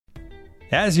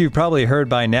As you've probably heard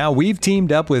by now, we've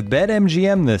teamed up with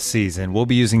BetMGM this season. We'll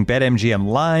be using BetMGM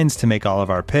lines to make all of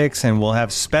our picks, and we'll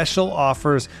have special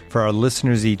offers for our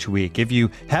listeners each week. If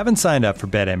you haven't signed up for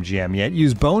BetMGM yet,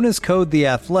 use bonus code The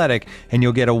Athletic, and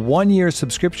you'll get a 1-year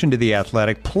subscription to The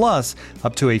Athletic, plus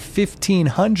up to a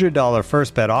 $1,500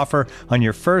 first bet offer on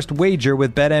your first wager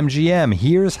with BetMGM.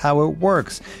 Here's how it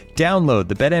works. Download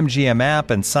the BetMGM app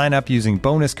and sign up using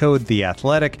bonus code The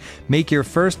Athletic. Make your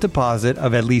first deposit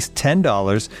of at least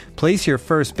 $10. Place your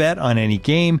first bet on any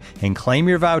game and claim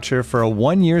your voucher for a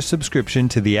 1-year subscription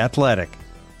to The Athletic.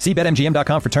 See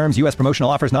BetMGM.com for terms. U.S. promotional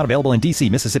offers not available in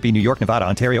D.C., Mississippi, New York, Nevada,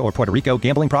 Ontario, or Puerto Rico.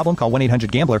 Gambling problem? Call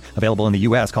 1-800-GAMBLER. Available in the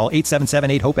U.S. Call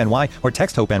 877-8-HOPE-NY or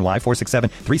text HOPE-NY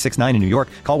 467-369 in New York.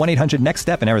 Call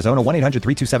 1-800-NEXT-STEP in Arizona.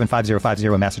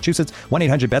 1-800-327-5050 in Massachusetts.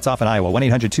 1-800-BETS-OFF in Iowa.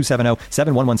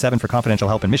 1-800-270-7117 for confidential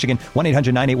help in Michigan.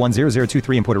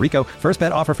 1-800-981-0023 in Puerto Rico. First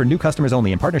bet offer for new customers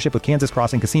only in partnership with Kansas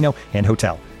Crossing Casino and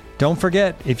Hotel. Don't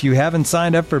forget, if you haven't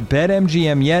signed up for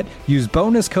BetMGM yet, use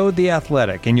bonus code The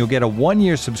Athletic, and you'll get a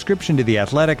 1-year subscription to The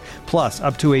Athletic, plus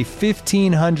up to a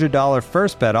 $1,500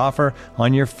 first bet offer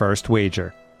on your first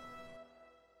wager.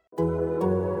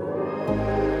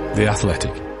 The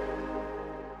Athletic.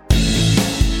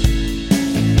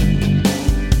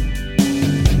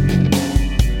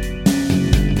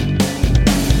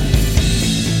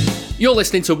 You're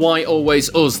listening to Why Always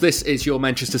Us. This is your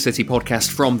Manchester City podcast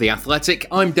from The Athletic.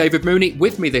 I'm David Mooney.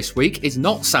 With me this week is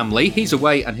not Sam Lee. He's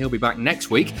away and he'll be back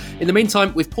next week. In the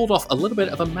meantime, we've pulled off a little bit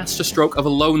of a masterstroke of a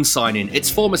loan signing.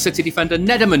 It's former City defender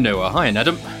Nedum Onuoha. Hi,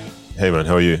 Nedum. Hey man,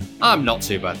 how are you? I'm not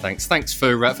too bad, thanks. Thanks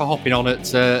for hopping on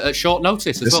at short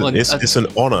notice as well. And, it's an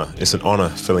honour. It's an honour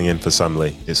filling in for Sam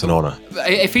Lee. It's an honour.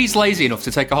 If he's lazy enough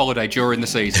to take a holiday during the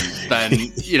season, then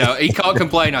he can't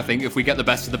complain. I think if we get the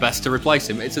best of the best to replace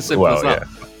him, it's as simple as that. Yeah.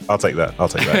 I'll take that.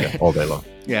 Yeah, all day long.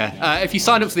 Yeah. If you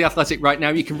sign up to The Athletic right now,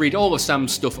 you can read all of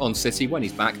Sam's stuff on City when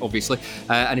he's back, obviously.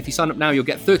 And if you sign up now, you'll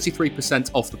get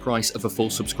 33% off the price of a full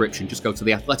subscription. Just go to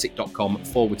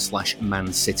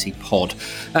theathletic.com/Man City Pod.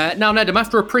 Now, Nedum,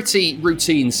 after a pretty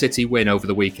routine City win over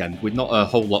the weekend with not a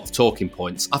whole lot of talking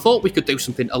points, I thought we could do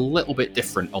something a little bit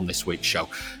different on this week's show.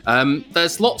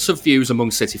 There's lots of views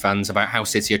among City fans about how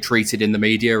City are treated in the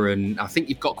media, and I think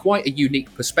you've got quite a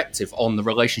unique perspective on the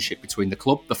relationship between the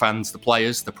club, the fans, the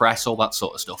players, the press, all that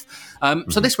sort of stuff.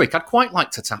 So this week, I'd quite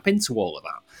like to tap into all of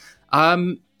that.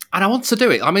 And I want to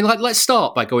do it. I mean, let's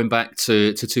start by going back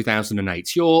to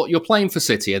 2008. You're playing for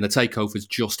City and the takeover's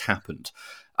just happened.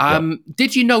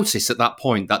 Did you notice at that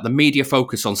point that the media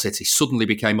focus on City suddenly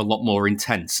became a lot more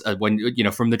intense when,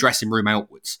 from the dressing room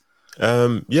outwards?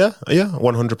 Yeah,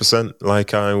 100%.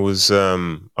 Like I was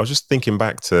just thinking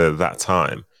back to that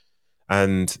time,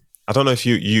 and I don't know if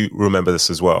you remember this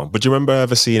as well, but do you remember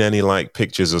ever seeing any like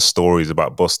pictures or stories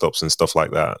about bus stops and stuff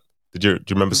like that? Do you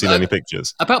remember seeing any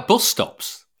pictures? About bus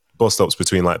stops? Bus stops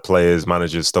between like players,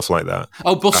 managers, stuff like that.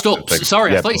 Oh, bus stops.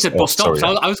 Sorry, I thought you said bus stops.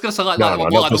 Sorry, I was going to say like the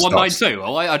 192.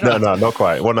 No, not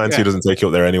quite. 192 doesn't take you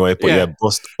up there anyway, but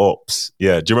bus ups.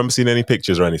 Yeah. Do you remember seeing any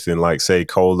pictures or anything like, say,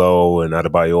 Colo and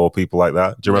Adebayor, people like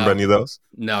that? Do you remember any of those?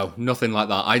 No, nothing like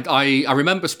that. I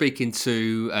remember speaking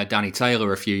to Danny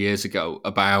Taylor a few years ago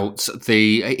about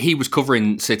he was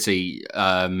covering City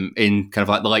in kind of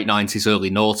like the late 90s,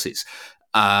 early noughties.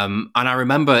 And I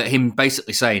remember him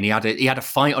basically saying he had a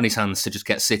fight on his hands to just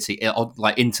get City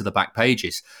like into the back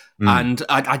pages. And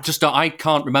I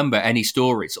can't remember any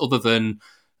stories other than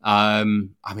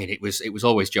it was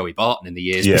always Joey Barton in the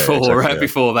years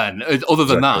before then. Other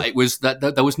than that, it was that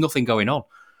there was nothing going on.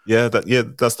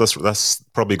 That's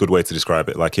probably a good way to describe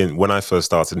it. Like when I first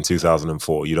started in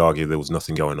 2004, you'd argue there was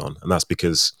nothing going on, and that's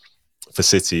because for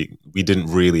City, we didn't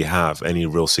really have any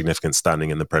real significant standing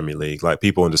in the Premier League. Like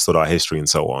people understood our history and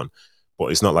so on,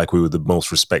 but it's not like we were the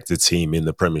most respected team in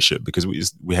the Premiership because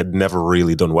we had never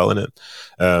really done well in it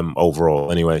overall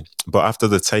anyway. But after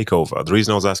the takeover, the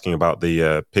reason I was asking about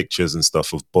the pictures and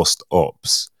stuff of bust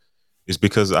ups is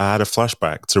because I had a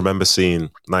flashback to remember seeing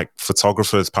like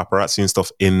photographers, paparazzi and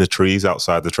stuff in the trees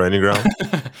outside the training ground.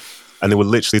 And they would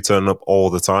literally turn up all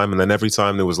the time. And then every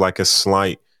time there was like a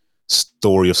slight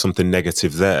story of something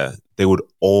negative there, they would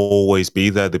always be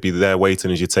there. They'd be there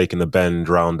waiting as you're taking the bend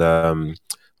around, I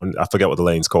forget what the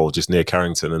lane's called, just near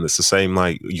Carrington. And it's the same,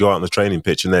 like you go out on the training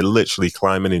pitch and they're literally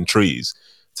climbing in trees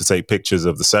to take pictures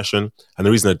of the session. And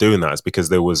the reason they're doing that is because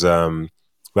there was, we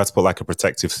had to put like a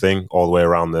protective thing all the way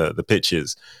around the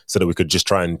pitches so that we could just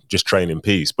train in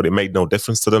peace. But it made no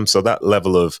difference to them. So that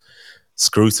level of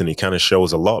scrutiny kind of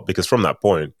shows a lot, because from that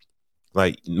point,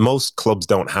 like most clubs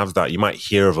don't have that. You might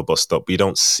hear of a bus stop, but you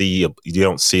don't see a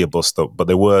bus stop. But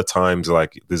there were times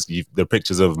like there are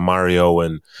pictures of Mario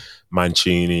and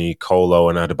Mancini, Colo,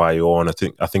 and Adebayor,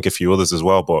 and I think a few others as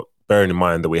well. But bearing in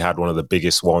mind that we had one of the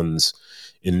biggest ones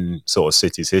in sort of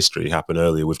City's history happen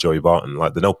earlier with Joey Barton.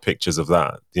 Like, there are no pictures of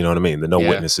that. You know what I mean? There are no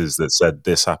witnesses that said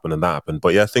this happened and that happened.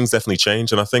 But yeah, things definitely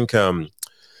changed. And I think, I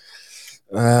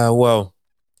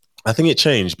think it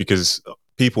changed because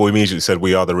people immediately said,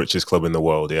 we are the richest club in the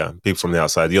world. Yeah. People from the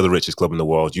outside, you're the richest club in the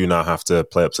world. You now have to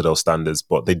play up to those standards.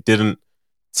 But they didn't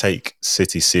take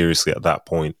City seriously at that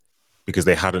point because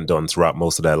they hadn't done throughout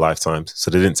most of their lifetimes.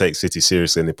 So they didn't take City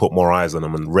seriously, and they put more eyes on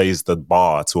them and raised the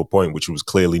bar to a point which was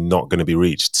clearly not going to be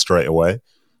reached straight away.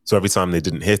 So every time they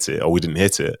didn't hit it, or we didn't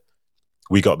hit it,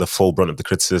 we got the full brunt of the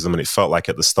criticism. And it felt like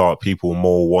at the start, people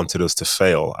more wanted us to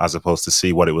fail as opposed to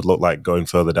see what it would look like going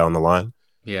further down the line.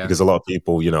 Yeah. Because a lot of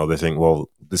people, they think,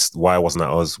 well, why wasn't that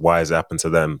us? Why has it happened to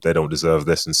them? They don't deserve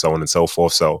this, and so on and so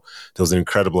forth. So there was an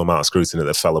incredible amount of scrutiny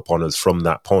that fell upon us from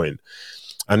that point.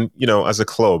 And, as a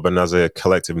club and as a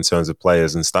collective in terms of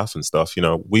players and staff and stuff,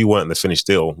 we weren't the finished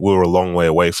deal. We were a long way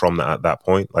away from that at that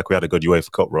point. Like, we had a good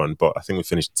UEFA Cup run, but I think we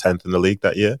finished 10th in the league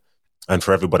that year. And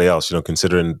for everybody else,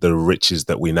 considering the riches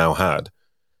that we now had,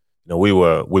 we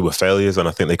were failures. And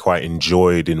I think they quite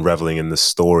enjoyed in reveling in the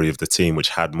story of the team, which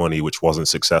had money, which wasn't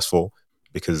successful,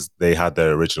 because they had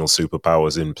their original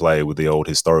superpowers in play with the old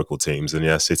historical teams.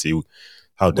 And City,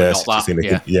 how dare City think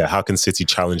they could, how can City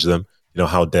challenge them?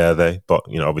 How dare they? But,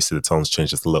 obviously the tone's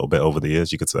changed just a little bit over the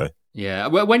years, you could say. Yeah.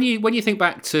 Well, when you think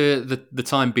back to the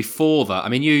time before that, I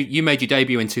mean, you made your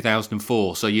debut in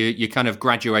 2004, so you're kind of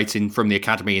graduating from the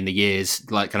academy in the years,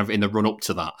 like kind of in the run up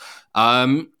to that.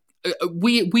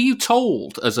 Were you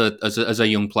told as a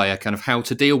young player kind of how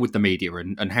to deal with the media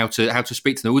and how to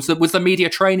speak to them? Was the media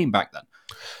training back then?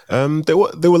 There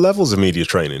were levels of media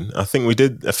training. I think we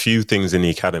did a few things in the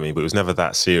academy, but it was never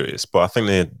that serious. But I think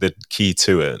the key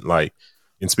to it, like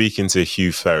in speaking to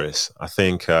Hugh Ferris, I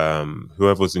think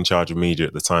whoever was in charge of media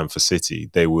at the time for City,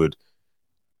 they would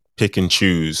pick and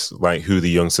choose like who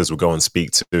the youngsters would go and speak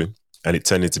to. And it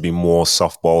tended to be more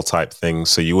softball type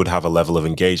things. So you would have a level of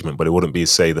engagement, but it wouldn't be,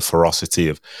 say, the ferocity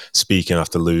of speaking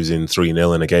after losing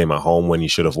 3-0 in a game at home when you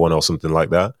should have won or something like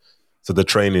that. So the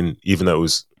training, even though it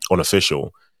was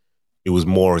unofficial, it was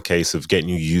more a case of getting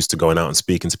you used to going out and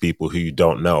speaking to people who you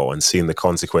don't know and seeing the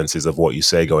consequences of what you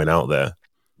say going out there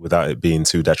without it being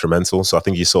too detrimental. So I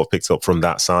think you sort of picked up from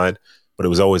that side, but it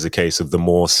was always a case of the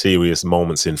more serious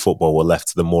moments in football were left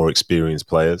to the more experienced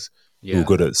players. Who are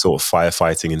good at sort of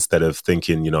firefighting instead of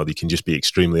thinking, they can just be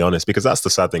extremely honest. Because that's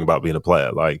the sad thing about being a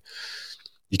player. Like,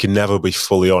 you can never be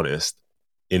fully honest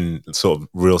in sort of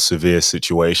real severe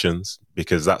situations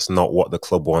because that's not what the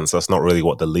club wants. That's not really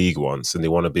what the league wants. And they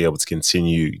want to be able to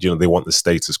continue, they want the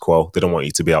status quo. They don't want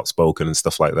you to be outspoken and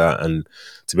stuff like that. And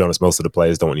to be honest, most of the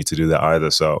players don't want you to do that either.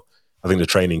 So I think the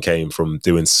training came from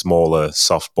doing smaller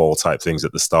softball type things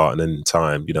at the start, and then in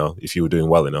time, if you were doing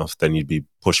well enough, then you'd be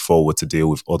pushed forward to deal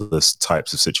with other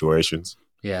types of situations.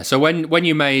 Yeah. So when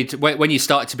you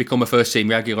started to become a first team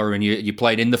regular and you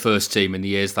played in the first team in the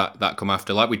years that come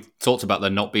after, like we talked about,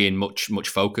 there not being much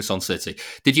focus on City.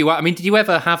 Did you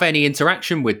ever have any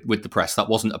interaction with the press that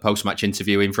wasn't a post match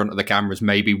interview in front of the cameras,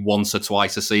 maybe once or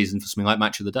twice a season for something like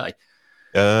Match of the Day?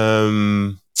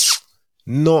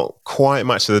 Not quite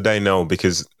Match of the Day, no,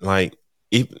 because like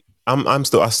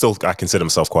I consider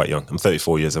myself quite young. I'm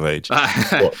 34 years of age.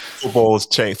 But football's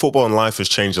changed. Football and life has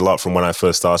changed a lot from when I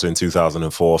first started in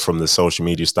 2004, from the social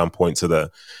media standpoint to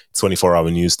the 24-hour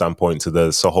news standpoint to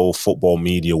the whole football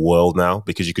media world now,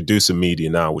 because you could do some media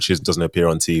now, which doesn't appear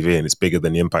on TV, and it's bigger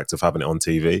than the impact of having it on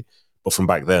TV. But from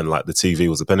back then, like the TV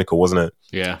was the pinnacle, wasn't it?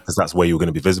 Yeah. Because that's where you were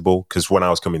going to be visible. Because when I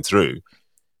was coming through,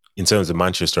 in terms of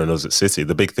Manchester and us at City,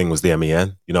 the big thing was the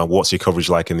MEN. What's your coverage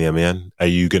like in the MEN? Are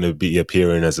you going to be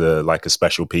appearing as a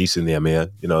special piece in the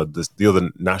MEN? The other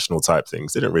national type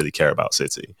things, they didn't really care about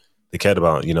City. They cared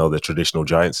about, the traditional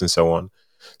giants and so on.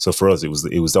 So for us, it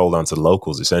was all down to the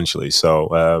locals, essentially. So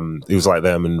it was like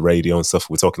them and radio and stuff.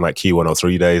 We're talking like Key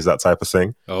 103 days, that type of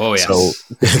thing. Oh, yes. So,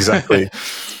 exactly.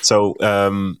 So,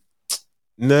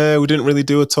 no, we didn't really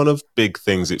do a ton of big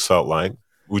things, it felt like.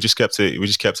 We just kept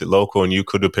it local, and you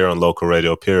could appear on local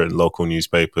radio, appear in local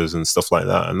newspapers and stuff like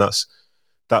that. And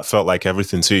that felt like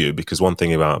everything to you, because one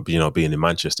thing about, being in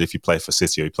Manchester, if you play for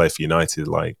City or you play for United,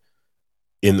 like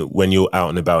when you're out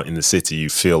and about in the city, you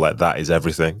feel like that is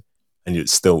everything. And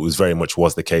it was very much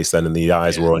was the case then, and the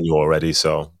eyes were on you already.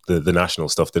 So the national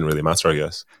stuff didn't really matter, I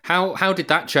guess. How did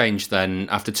that change then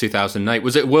after 2008?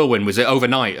 Was it whirlwind? Was it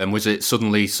overnight? And was it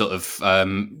suddenly sort of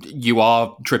you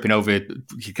are tripping over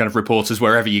kind of reporters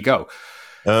wherever you go?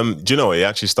 Do you know, it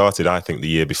actually started, I think, the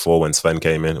year before when Sven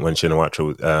came in, when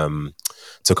Shinawatra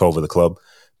took over the club.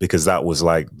 because that was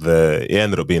like it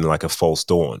ended up being like a false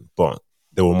dawn, but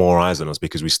there were more eyes on us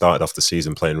because we started off the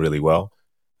season playing really well.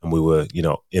 And we were,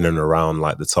 in and around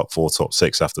like the top 4, top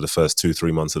 6 after the first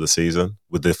 2-3 months of the season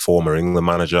with the former England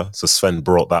manager. So Sven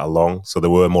brought that along. So there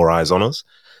were more eyes on us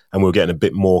and we were getting a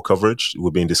bit more coverage. We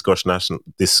were being discussed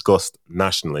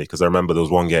nationally because I remember there was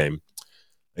one game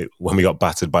when we got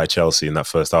battered by Chelsea in that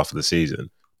first half of the season.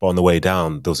 But on the way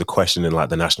down, there was a question in like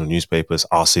the national newspapers,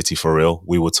 are City for real?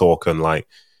 We were talking like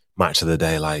match of the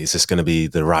day, like, is this going to be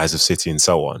the rise of City and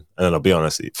so on? And then I'll be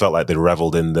honest, it felt like they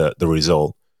reveled in the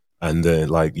result. And they're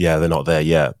not there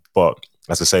yet. But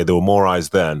as I say, there were more eyes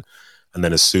then. And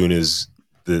then as soon as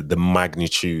the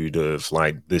magnitude of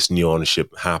like this new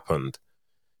ownership happened,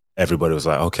 everybody was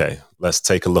like, okay, let's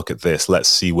take a look at this. Let's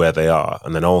see where they are.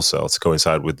 And then also to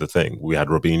coincide with the thing, we had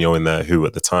Robinho in there, who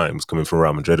at the time was coming from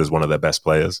Real Madrid as one of their best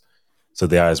players. So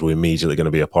the eyes were immediately going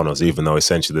to be upon us, even though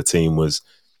essentially the team was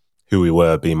who we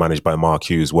were, being managed by Mark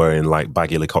Hughes, wearing like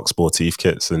baggy Lecoq Sportif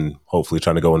kits and hopefully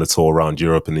trying to go on a tour around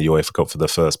Europe in the UEFA Cup for the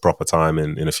first proper time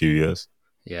in a few years.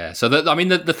 Yeah, so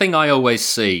the thing I always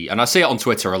see, and I see it on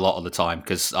Twitter a lot of the time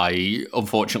because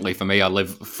unfortunately for me, I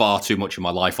live far too much of my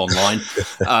life online.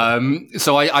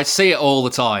 So I see it all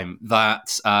the time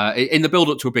that in the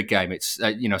build-up to a big game, it's,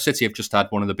 City have just had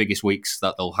one of the biggest weeks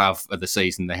that they'll have of the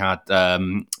season. They had,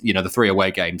 the 3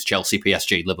 away games, Chelsea,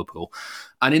 PSG, Liverpool.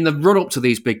 And in the run-up to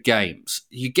these big games,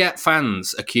 you get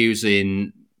fans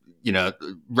accusing,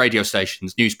 radio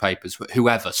stations, newspapers,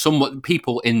 whoever,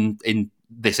 people in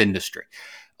this industry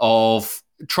of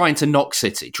trying to knock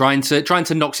City, trying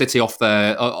to knock City off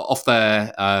their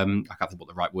I can't think what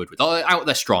the right word was, out of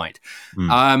their stride.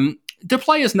 Do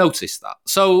players notice that?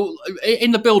 So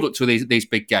in the build-up to these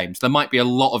big games, there might be a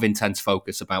lot of intense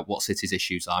focus about what City's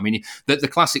issues are. I mean, the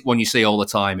classic one you see all the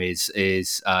time is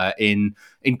in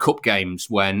cup games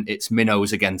when it's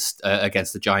minnows against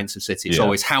the giants of City. It's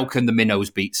always, how can the minnows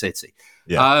beat City?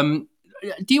 Yeah.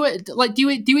 Do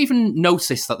you even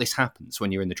notice that this happens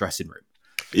when you're in the dressing room?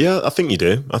 Yeah, I think you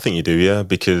do. Yeah,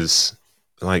 because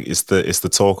like it's the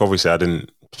talk. Obviously, I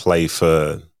didn't play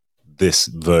for this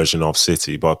version of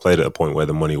City, but I played at a point where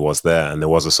the money was there and there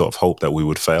was a sort of hope that we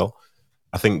would fail.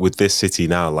 I think with this City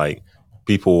now, like,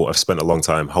 people have spent a long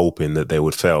time hoping that they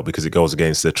would fail because it goes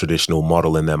against the traditional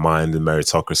model in their mind and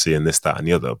meritocracy and this, that, and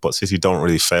the other. But City don't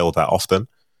really fail that often.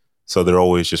 So they're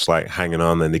always just like hanging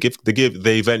on, and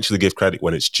they eventually give credit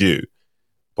when it's due,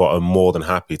 but are more than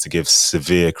happy to give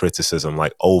severe criticism,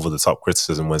 like over the top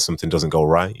criticism when something doesn't go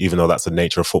right, even though that's the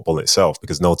nature of football itself,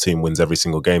 because no team wins every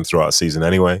single game throughout a season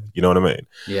anyway. You know what I mean?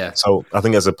 Yeah. So I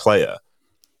think as a player,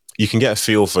 you can get a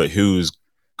feel for who's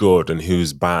good and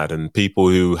who's bad, and people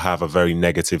who have a very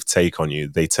negative take on you,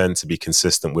 they tend to be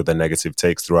consistent with their negative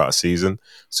takes throughout a season.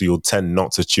 So you'll tend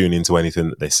not to tune into anything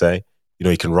that they say.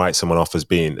 You can write someone off as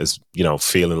being,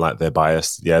 feeling like they're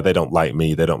biased. Yeah, they don't like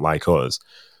me, they don't like us.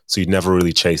 So you'd never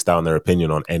really chase down their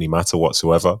opinion on any matter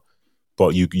whatsoever. But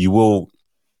you will,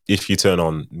 if you turn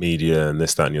on media and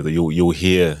this, that, and the other, you'll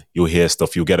hear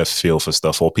stuff, you'll get a feel for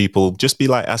stuff, or people just be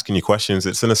like asking you questions.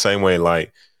 It's in the same way,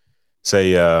 like,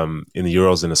 say in the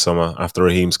Euros in the summer, after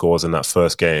Raheem scores in that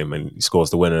first game and he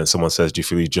scores the winner and someone says, do you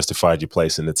feel you justified your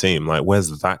place in the team? Like,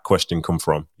 where's that question come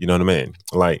from? You know what I mean?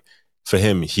 Like, for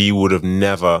him, he would have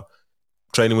never,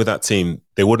 training with that team,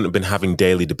 they wouldn't have been having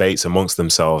daily debates amongst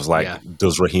themselves like,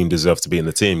 does Raheem deserve to be in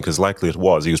the team? Because likely it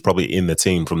was. He was probably in the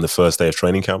team from the first day of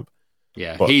training camp.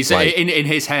 Yeah, but he's like, in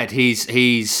his head,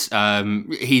 he's worth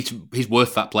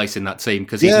that place in that team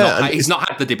because he's not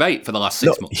had the debate for the last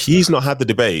 6 months. He's not had the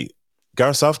debate.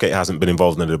 Gareth Southgate hasn't been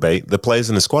involved in the debate. The players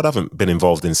in the squad haven't been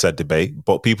involved in said debate,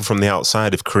 but people from the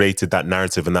outside have created that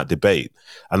narrative and that debate.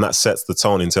 And that sets the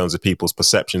tone in terms of people's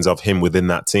perceptions of him within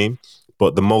that team.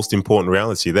 But the most important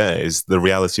reality there is the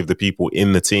reality of the people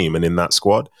in the team and in that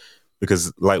squad.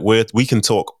 Because like we can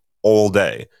talk all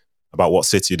day about what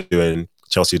City are doing,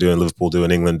 Chelsea are doing, Liverpool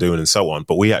doing, England doing, and so on.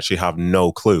 But we actually have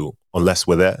no clue unless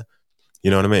we're there.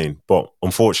 You know what I mean? But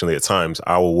unfortunately, at times,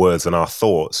 our words and our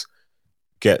thoughts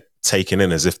get taken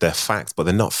in as if they're fact, but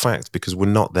they're not fact because we're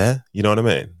not there. You know what I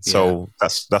mean? Yeah. So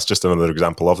that's just another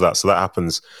example of that. So that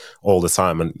happens all the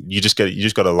time, and you just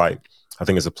got to, like, I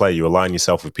think as a player, you align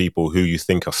yourself with people who you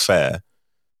think are fair.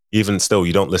 Even still,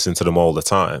 you don't listen to them all the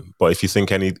time. But if you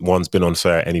think anyone's been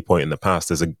unfair at any point in the past,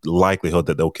 there's a likelihood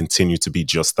that they'll continue to be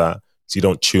just that. So you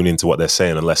don't tune into what they're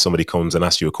saying unless somebody comes and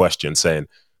asks you a question saying,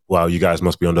 wow, you guys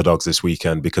must be underdogs this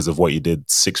weekend because of what you did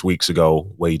 6 weeks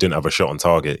ago where you didn't have a shot on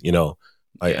target, you know?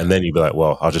 And then you'd be like,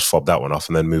 well, I'll just fob that one off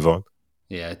and then move on.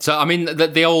 Yeah, so I mean,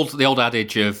 the old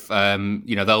adage of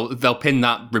they'll pin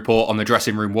that report on the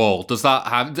dressing room wall. Does that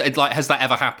have has that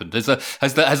ever happened? Has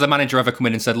the manager ever come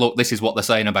in and said, "Look, this is what they're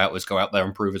saying about us. Go out there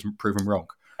and prove them wrong"?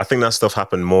 I think that stuff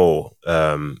happened more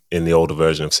in the older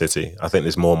version of City. I think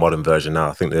there's more modern version now.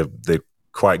 I think they're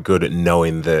quite good at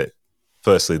knowing that.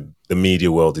 Firstly, the media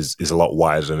world is a lot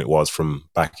wider than it was from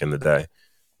back in the day.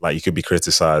 Like, you could be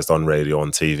criticized on radio, on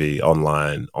TV,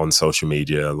 online, on social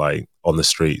media, like on the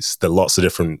streets. There are lots of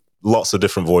different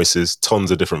voices, tons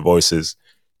of different voices.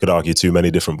 Could argue too many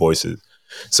different voices.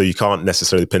 So you can't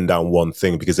necessarily pin down one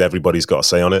thing because everybody's got a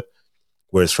say on it.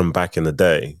 Whereas from back in the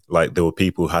day, like, there were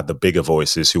people who had the bigger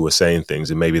voices who were saying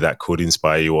things, and maybe that could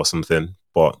inspire you or something.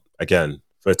 But again,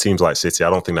 for teams like City,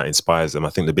 I don't think that inspires them. I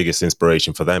think the biggest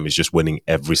inspiration for them is just winning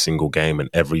every single game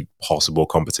and every possible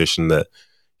competition that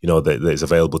is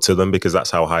available to them, because that's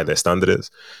how high their standard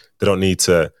is. They don't need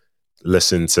to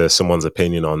listen to someone's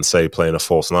opinion on, say, playing a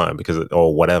false nine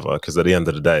or whatever, because at the end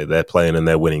of the day, they're playing and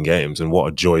they're winning games. And what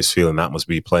a joyous feeling that must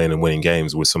be, playing and winning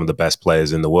games with some of the best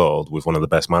players in the world, with one of the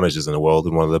best managers in the world,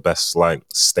 and one of the best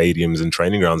stadiums and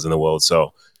training grounds in the world.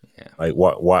 So,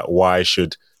 why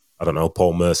should, I don't know,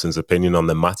 Paul Merson's opinion on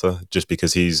them matter? Just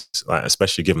because he's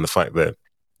especially given the fact that,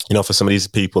 for some of these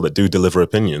people that do deliver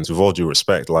opinions, with all due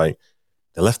respect,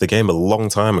 they left the game a long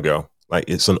time ago.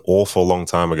 It's an awful long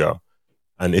time ago.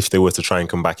 And if they were to try and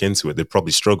come back into it, they'd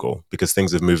probably struggle because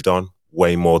things have moved on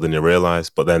way more than you realize.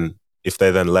 But then if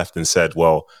they then left and said,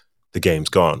 well, the game's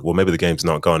gone, well, maybe the game's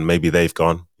not gone. Maybe they've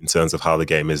gone in terms of how the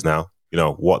game is now.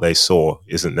 What they saw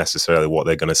isn't necessarily what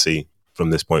they're going to see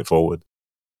from this point forward.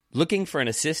 Looking for an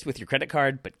assist with your credit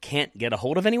card but can't get a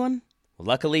hold of anyone?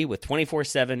 Luckily, with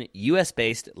 24/7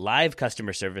 US-based live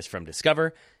customer service from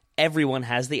Discover, everyone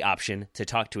has the option to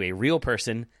talk to a real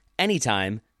person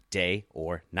anytime, day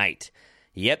or night.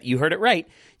 Yep, you heard it right.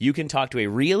 You can talk to a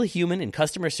real human in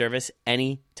customer service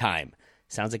anytime.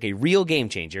 Sounds like a real game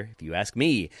changer, if you ask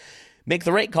me. Make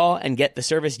the right call and get the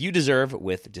service you deserve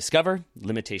with Discover.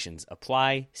 Limitations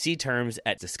apply. See terms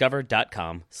at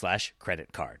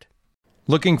discover.com/creditcard.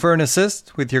 Looking for an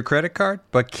assist with your credit card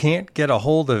but can't get a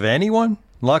hold of anyone?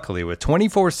 Luckily, with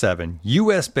 24/7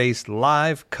 US-based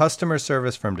live customer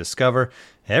service from Discover,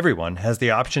 everyone has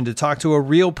the option to talk to a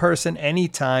real person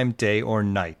anytime, day or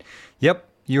night. Yep,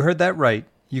 you heard that right.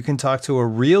 You can talk to a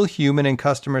real human in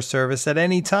customer service at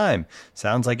any time.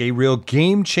 Sounds like a real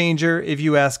game changer if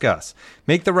you ask us.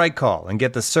 Make the right call and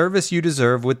get the service you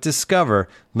deserve with Discover.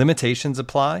 Limitations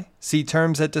apply. See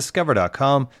terms at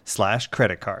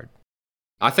discover.com/creditcard.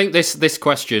 I think this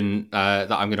question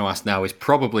that I'm going to ask now is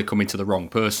probably coming to the wrong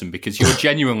person, because you're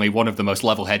genuinely one of the most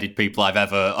level-headed people I've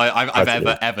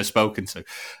ever spoken to.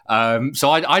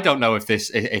 So I don't know if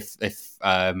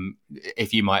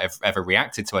you might have ever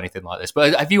reacted to anything like this.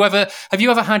 But have you ever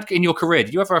had in your career?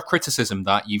 Did you ever have criticism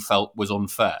that you felt was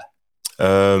unfair?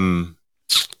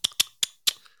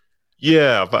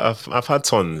 Yeah, I've had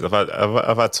tons.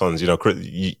 I've had tons.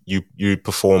 You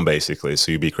perform basically,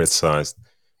 so you be criticised.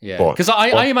 Yeah, because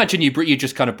I imagine you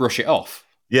just kind of brush it off.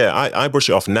 Yeah, I brush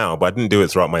it off now, but I didn't do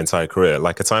it throughout my entire career.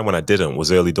 Like, a time when I didn't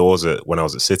was early doors when I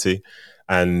was at City.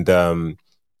 And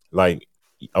I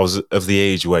was of the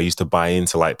age where I used to buy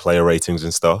into player ratings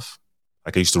and stuff.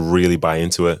 Like, I used to really buy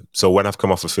into it. So when I've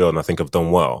come off the field and I think I've done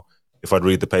well, if I'd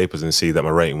read the papers and see that my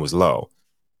rating was low,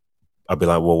 I'd be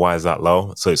like, well, why is that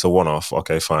low? So it's a one-off.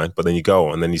 Okay, fine. But then you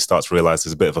go and then you start to realize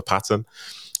there's a bit of a pattern.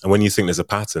 And when you think there's a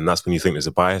pattern, that's when you think there's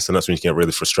a bias, and that's when you get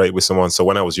really frustrated with someone. So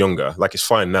when I was younger, it's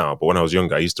fine now, but when I was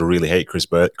younger, I used to really hate Chris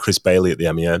Bailey at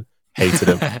the MEN. Hated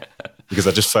him because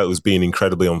I just felt it was being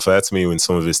incredibly unfair to me in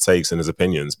some of his takes and his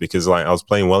opinions, because I was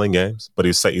playing well in games, but he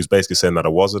was basically saying that I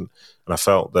wasn't. And I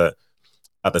felt that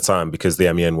at the time, because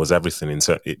the MEN was everything,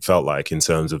 it felt like, in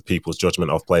terms of people's judgment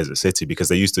of players at City, because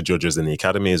they used to judge us in the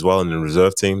academy as well and in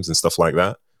reserve teams and stuff like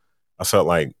that. I felt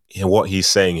like what he's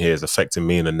saying here is affecting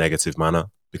me in a negative manner,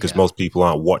 because most people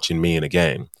aren't watching me in a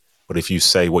game. But if you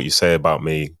say what you say about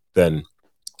me, then,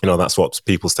 that's what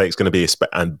people's take's going to be.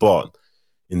 But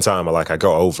in time, I got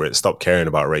over it, stopped caring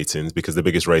about ratings, because the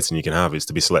biggest rating you can have is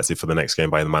to be selected for the next game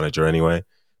by the manager anyway.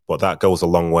 But that goes a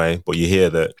long way. But you hear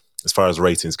that as far as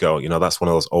ratings go, that's one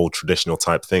of those old traditional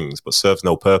type things, but serves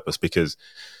no purpose, because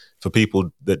for some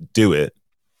people that do it,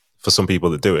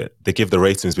 they give the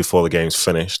ratings before the game's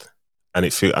finished. And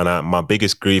my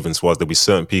biggest grievance was there'd be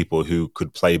certain people who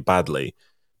could play badly,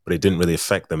 but it didn't really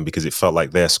affect them, because it felt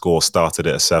like their score started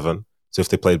at a 7. So if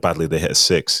they played badly, they hit a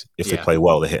 6. If they play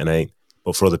well, they hit an 8.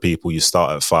 But for other people, you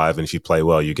start at 5, and if you play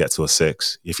well, you get to a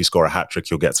 6. If you score a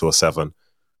hat-trick, you'll get to a 7.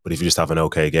 But if you just have an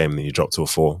okay game, then you drop to a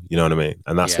 4. You know what I mean?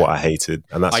 And that's what I hated.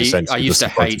 And that's essentially I used to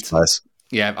hate.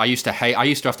 Yeah, I used to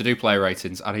have to do player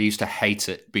ratings, and I used to hate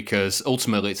it because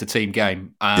ultimately it's a team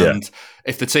game, and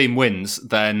if the team wins,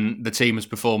 then the team has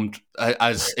performed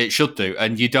as it should do,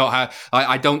 and you don't have.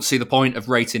 I don't see the point of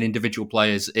rating individual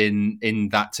players in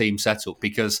that team setup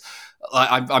because.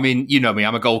 I mean, you know me,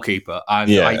 I'm a goalkeeper,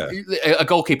 and a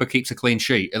goalkeeper keeps a clean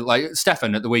sheet. Like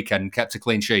Stefan at the weekend kept a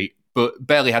clean sheet, but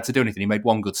barely had to do anything. He made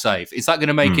one good save. Is that going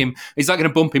to make him? Is that going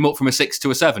to bump him up from a 6 to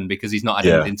a 7 because he's not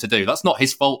had anything to do? That's not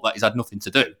his fault that he's had nothing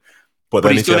to do. But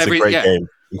then if he has a great game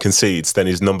and concedes, then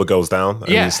his number goes down,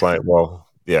 and it's like, well,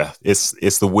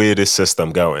 it's the weirdest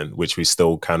system going, which we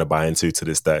still kind of buy into to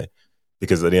this day,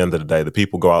 because at the end of the day, the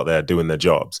people go out there doing their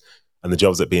jobs. And the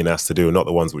jobs that being asked to do are not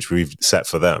the ones which we've set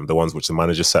for them, the ones which the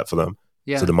manager set for them.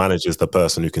 Yeah. So the manager is the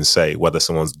person who can say whether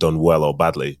someone's done well or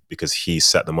badly because he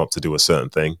set them up to do a certain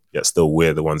thing, yet still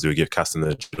we're the ones who give casting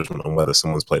the judgment on whether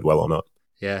someone's played well or not.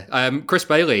 Yeah, Chris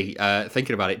Bailey,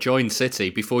 thinking about it, joined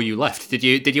City before you left. Did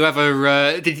you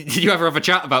ever did you ever have a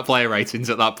chat about player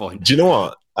ratings at that point? Do you know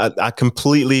what? I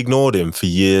completely ignored him for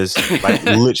years, like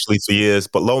literally for years.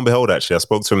 But lo and behold, actually, I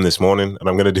spoke to him this morning, and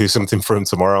I'm going to do something for him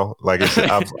tomorrow. Like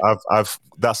I've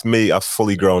that's me. I've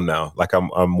fully grown now. Like I'm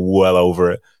well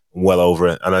over it,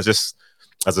 And I just,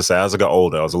 as I say, as I got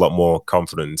older, I was a lot more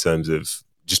confident in terms of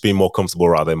just being more comfortable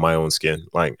rather in my own skin.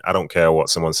 Like I don't care what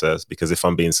someone says, because if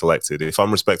I'm being selected, if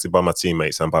I'm respected by my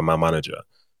teammates and by my manager,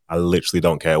 I literally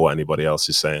don't care what anybody else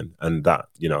is saying. And that,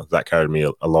 that carried me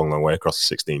a long, long way across the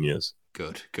 16 years.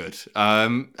 Good.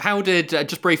 How did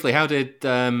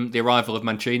the arrival of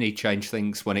Mancini change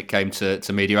things when it came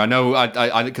to media? I know,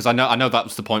 because I know that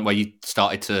was the point where you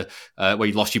started to where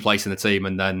you lost your place in the team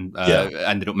and then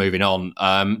ended up moving on.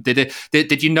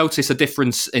 Did you notice a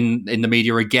difference in the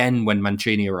media again when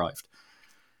Mancini arrived?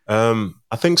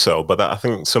 I think so, but I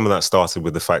think some of that started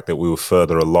with the fact that we were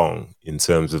further along in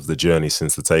terms of the journey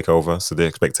since the takeover. So the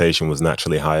expectation was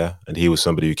naturally higher, and he was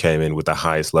somebody who came in with the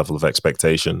highest level of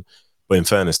expectation. But in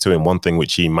fairness to him, one thing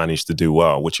which he managed to do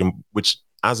well, which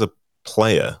as a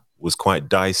player was quite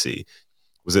dicey,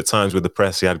 was at times with the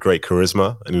press, he had great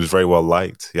charisma and he was very well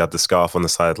liked. He had the scarf on the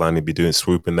sideline, he'd be doing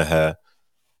swooping the hair.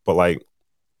 But like,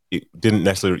 he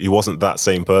wasn't that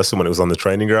same person when it was on the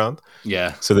training ground.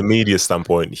 Yeah. So the media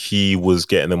standpoint, he was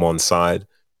getting them on side.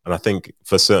 And I think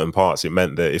for certain parts, it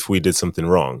meant that if we did something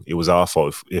wrong, it was our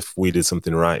fault. If we did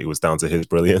something right, it was down to his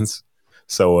brilliance.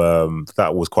 So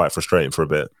that was quite frustrating for a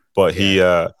bit. But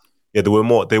there were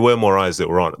more eyes that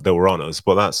were on us.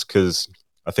 But that's because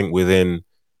I think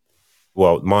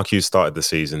Mark Hughes started the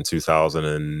season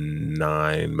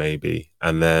 2009 maybe,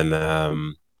 and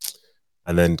then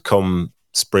come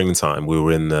springtime we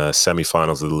were in the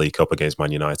semi-finals of the League Cup against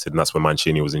Man United, and that's when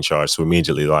Mancini was in charge. So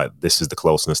immediately, like, this is the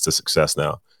closeness to success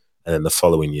now. And then the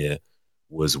following year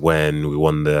was when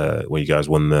you guys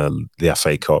won the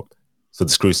FA Cup. So the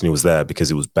scrutiny was there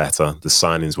because it was better. The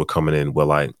signings were coming in.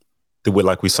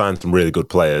 We signed some really good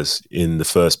players in the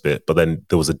first bit, but then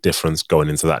there was a difference going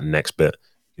into that next bit.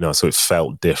 So it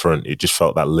felt different. It just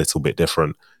felt that little bit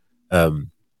different. So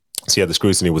the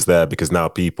scrutiny was there because now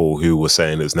people who were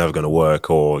saying it was never going to work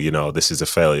or, this is a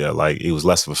failure, like it was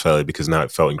less of a failure because now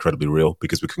it felt incredibly real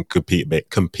because we can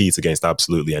compete against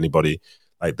absolutely anybody.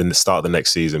 Like the start of the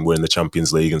next season, we're in the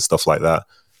Champions League and stuff like that.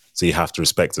 So you have to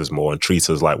respect us more and treat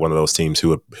us like one of those teams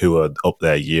who are up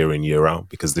there year in, year out,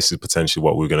 because this is potentially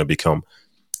what we're going to become.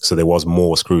 So there was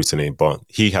more scrutiny, but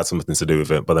he had something to do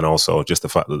with it. But then also just the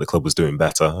fact that the club was doing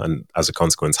better and as a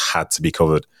consequence had to be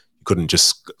covered. You couldn't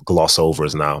just gloss over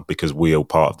us now because we are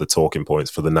part of the talking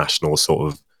points for the national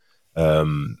sort of,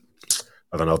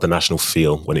 the national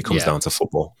feel when it comes down to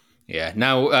football. Yeah.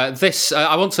 Now, I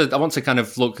want to kind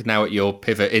of look now at your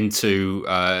pivot into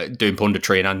doing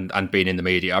punditry and being in the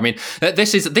media. I mean,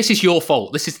 this is your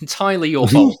fault. This is entirely your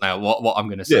fault now. What I'm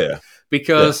going to say,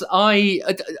 because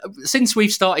since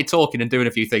we've started talking and doing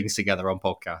a few things together on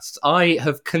podcasts, I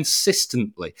have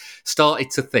consistently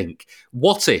started to think,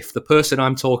 what if the person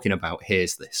I'm talking about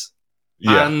hears this?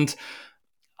 Yeah. And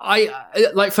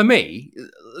for me,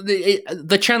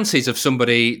 the chances of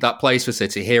somebody that plays for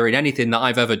City hearing anything that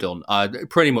I've ever done are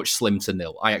pretty much slim to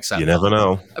nil. I accept. You never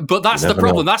know. But that's the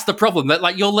problem. That's the problem.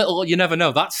 That you never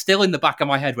know. That's still in the back of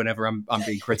my head whenever I'm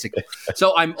being critical.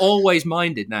 So I'm always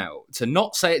minded now to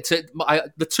not say it.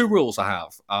 The two rules I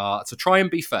have are to try and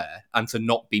be fair and to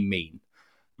not be mean.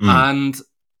 And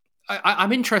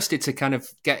I'm interested to kind of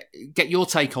get your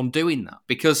take on doing that,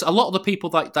 because a lot of the people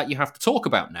that you have to talk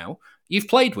about now, you've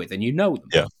played with and you know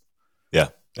them. Yeah,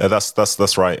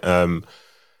 that's right. And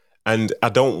I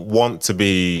don't want to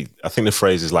be. I think the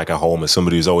phrase is like a homer,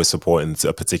 somebody who's always supporting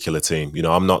a particular team.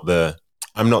 I'm not the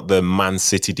Man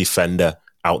City defender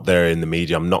out there in the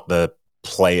media. I'm not the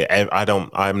play.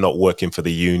 I'm not working for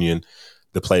the union,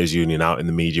 the players' union out in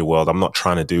the media world. I'm not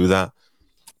trying to do that.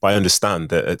 But I understand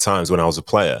that at times when I was a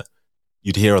player,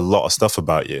 you'd hear a lot of stuff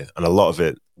about you, and a lot of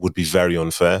it would be very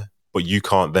unfair. But you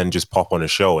can't then just pop on a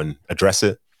show and address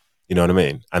it. You know what I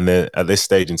mean? And then at this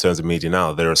stage, in terms of media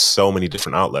now, there are so many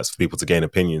different outlets for people to gain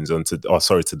opinions and to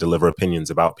deliver opinions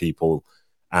about people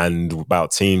and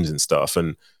about teams and stuff.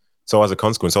 And so as a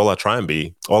consequence, all I try and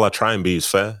be is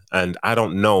fair. And I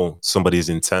don't know somebody's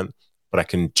intent, but I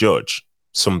can judge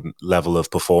some level of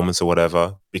performance or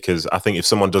whatever, because I think if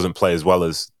someone doesn't play as well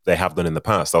as they have done in the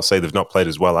past, I'll say they've not played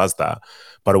as well as that,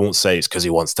 but I won't say it's because he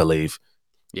wants to leave.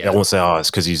 Yeah. I won't say,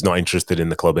 it's because he's not interested in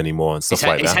the club anymore and stuff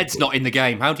like that. His head's not in the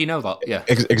game. How do you know that? Yeah,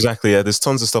 exactly. Yeah, there's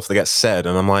tons of stuff that gets said,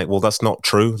 and I'm like, well, that's not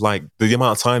true. Like the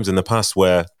amount of times in the past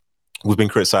where we've been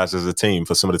criticised as a team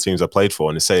for some of the teams I played for,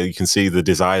 and they say you can see the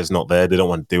desire's not there. They don't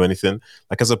want to do anything.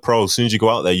 Like as a pro, as soon as you go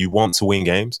out there, you want to win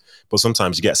games, but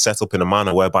sometimes you get set up in a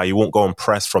manner whereby you won't go and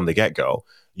press from the get-go.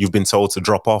 You've been told to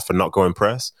drop off and not go and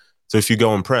press. So if you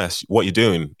go and press, what you're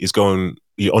doing is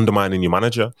you're undermining your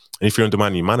manager. And if you're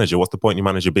undermining your manager, what's the point in your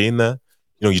manager being there?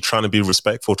 You know, you're trying to be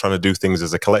respectful, trying to do things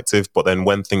as a collective, but then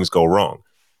when things go wrong,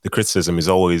 the criticism is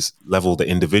always leveled at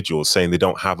individuals saying they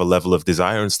don't have a level of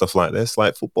desire and stuff like this.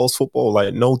 Like football's football.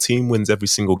 Like no team wins every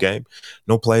single game.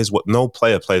 No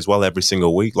player plays well every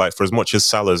single week. Like for as much as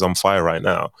Salah's on fire right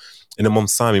now, in a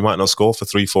month's time, he might not score for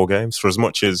 3-4 games. For as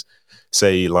much as,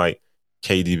 say, like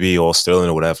KDB or Sterling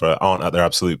or whatever aren't at their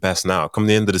absolute best now, come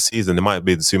the end of the season, they might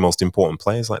be the two most important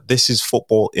players. Like this is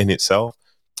football in itself.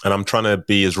 And I'm trying to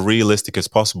be as realistic as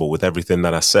possible with everything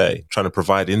that I say, trying to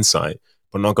provide insight,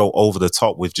 but not go over the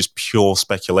top with just pure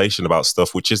speculation about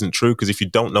stuff which isn't true. Because if you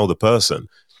don't know the person,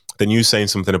 then you saying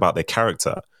something about their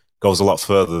character goes a lot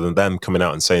further than them coming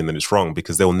out and saying that it's wrong,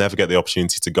 because they'll never get the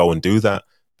opportunity to go and do that,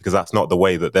 because that's not the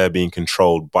way that they're being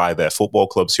controlled by their football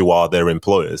clubs who are their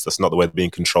employers. That's not the way they're being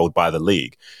controlled by the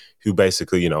league, who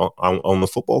basically, own the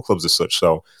football clubs as such.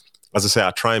 So as I say,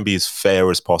 I try and be as fair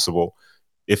as possible.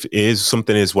 If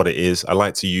something is what it is, I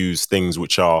like to use things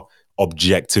which are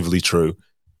objectively true.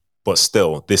 But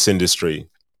still, this industry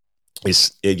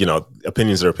is,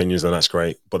 opinions are opinions, and that's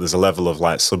great. But there's a level of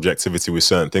like subjectivity with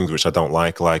certain things which I don't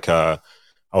like. Like I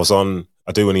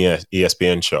do an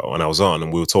ESPN show, and I was on,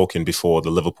 and we were talking before the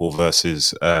Liverpool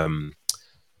versus Man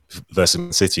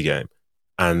City game,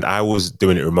 and I was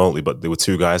doing it remotely, but there were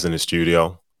two guys in the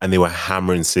studio, and they were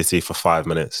hammering City for 5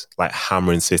 minutes, like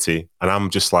hammering City, and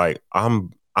I'm just like,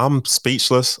 I'm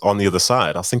speechless on the other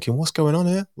side. I was thinking, what's going on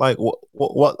here? Like,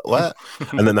 what?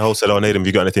 And then the host said, Nathan, have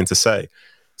you got anything to say?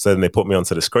 So then they put me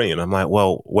onto the screen. I'm like,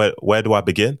 well, where do I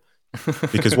begin?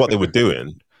 Because what they were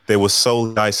doing, they were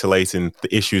solely isolating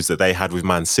the issues that they had with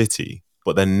Man City,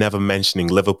 but they're never mentioning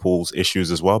Liverpool's issues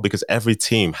as well, because every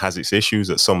team has its issues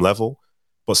at some level.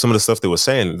 But some of the stuff they were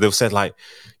saying, they've said like,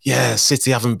 yeah,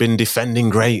 City haven't been defending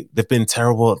great. They've been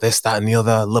terrible at this, that, and the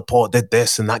other. Laporte did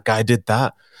this and that guy did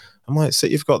that. I'm like, so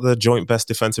you've got the joint best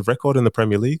defensive record in the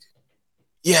Premier League?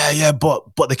 Yeah, but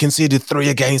they conceded 3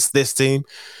 against this team.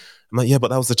 I'm like, yeah, but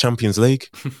that was the Champions League.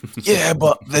 Yeah,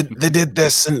 but they did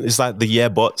this. And it's like the yeah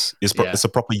buts. It's a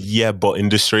proper yeah but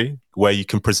industry where you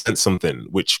can present something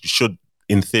which should,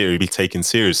 in theory, be taken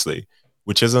seriously,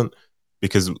 which isn't,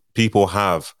 because people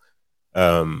have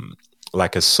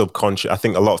like a subconscious, I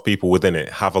think a lot of people within it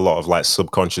have a lot of like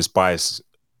subconscious bias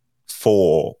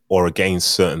for or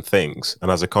against certain things,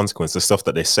 and as a consequence, the stuff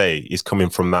that they say is coming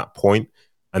from that point,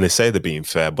 and they say they're being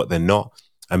fair, but they're not.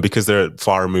 And because they're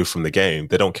far removed from the game,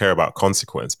 they don't care about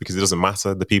consequence, because it doesn't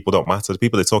matter. The people don't matter. The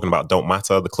people they're talking about don't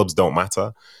matter. The clubs don't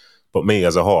matter. But me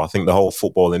as a whole, I think the whole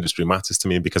football industry matters to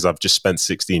me, because I've just spent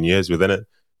 16 years within it.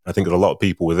 I think that a lot of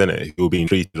people within it who are being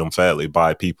treated unfairly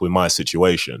by people in my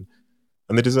situation,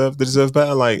 and they deserve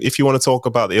better. Like, if you want to talk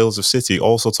about the ills of City,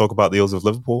 also talk about the ills of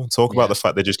Liverpool. Talk about the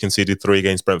fact they just conceded 3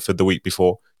 against Brentford the week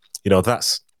before.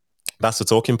 That's a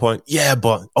talking point. Yeah,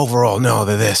 but overall, no,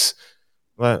 they're this.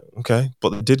 Like, okay,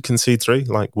 but they did concede 3.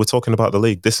 Like, we're talking about the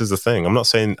league. This is the thing. I'm not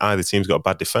saying either team's got a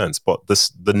bad defense, but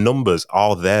the numbers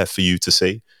are there for you to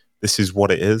see. This is what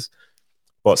it is.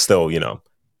 But still,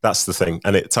 that's the thing.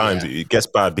 And at times it gets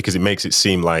bad because it makes it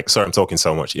seem like, sorry, I'm talking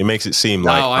so much. It makes it seem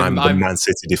like I'm the Man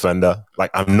City defender.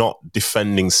 Like, I'm not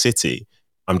defending City.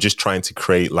 I'm just trying to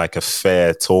create like a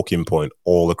fair talking point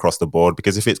all across the board.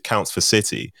 Because if it counts for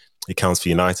City, it counts for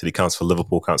United, it counts for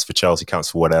Liverpool, counts for Chelsea,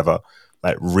 counts for whatever.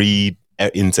 Like, read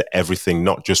into everything,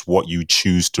 not just what you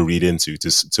choose to read into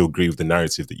to agree with the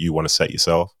narrative that you want to set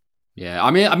yourself. Yeah,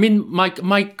 I mean,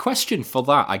 my question for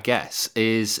that, I guess,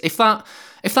 is if that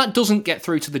doesn't get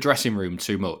through to the dressing room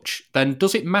too much, then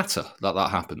does it matter that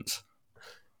happens?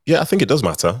 Yeah, I think it does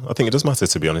matter. I think it does matter,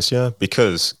 to be honest. Yeah,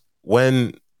 because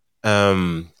when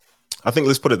I think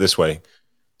let's put it this way.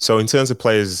 So in terms of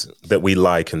players that we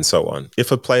like and so on,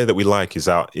 if a player that we like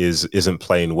isn't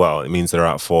playing well, it means they're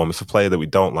out of form. If a player that we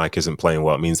don't like isn't playing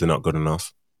well, it means they're not good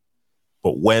enough.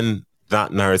 But when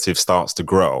that narrative starts to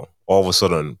grow, all of a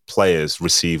sudden players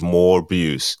receive more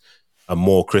abuse and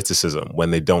more criticism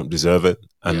when they don't deserve it.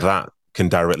 And that can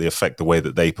directly affect the way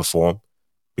that they perform.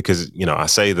 Because, I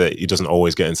say that he doesn't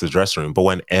always get into the dressing room, but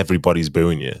when everybody's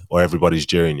booing you or everybody's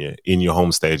jeering you in your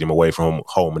home stadium, away from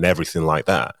home and everything like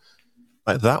that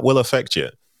will affect you,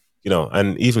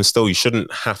 and even still, you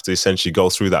shouldn't have to essentially go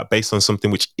through that based on something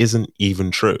which isn't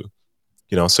even true,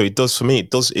 so it does, for me,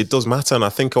 it does matter. And I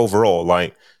think overall,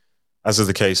 like, as is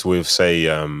the case with, say,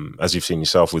 as you've seen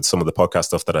yourself with some of the podcast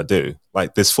stuff that I do,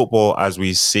 like there's football as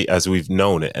we've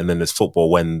known it, and then there's football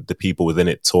when the people within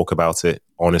it talk about it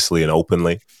honestly and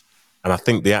openly. And I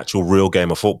think the actual real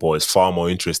game of football is far more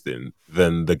interesting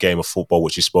than the game of football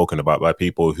which is spoken about by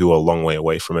people who are a long way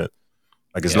away from it.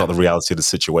 Like, it's not the reality of the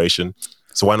situation.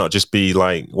 So why not just be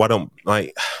like,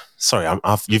 sorry,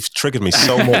 you've triggered me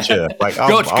so much here. Like,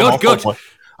 good.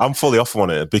 I'm fully off on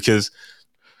it because,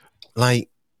 like,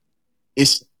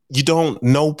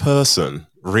 no person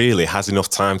really has enough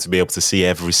time to be able to see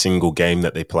every single game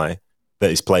that they play, that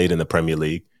is played in the Premier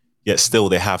League. Yet still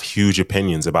they have huge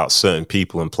opinions about certain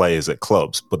people and players at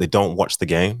clubs, but they don't watch the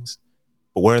games.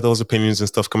 But where are those opinions and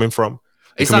stuff coming from?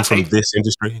 Coming from this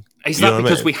industry? Is that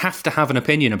because we have to have an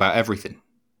opinion about everything?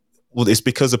 Well, it's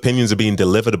because opinions are being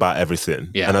delivered about everything.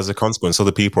 Yeah. And as a consequence,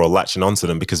 other people are latching onto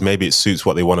them because maybe it suits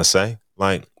what they want to say.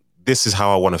 Like, this is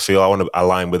how I want to feel. I want to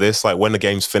align with this. Like, when the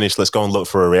game's finished, let's go and look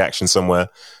for a reaction somewhere.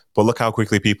 But look how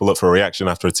quickly people look for a reaction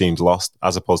after a team's lost,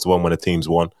 as opposed to one when a team's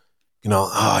won.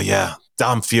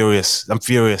 I'm furious.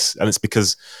 And it's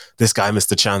because this guy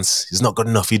missed a chance. He's not good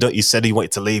enough. He said he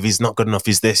wanted to leave. He's not good enough.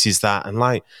 He's this, he's that. And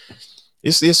like,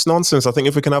 it's nonsense. I think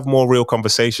if we can have more real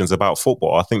conversations about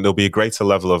football, I think there'll be a greater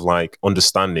level of like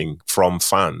understanding from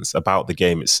fans about the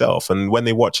game itself. And when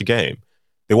they watch a game,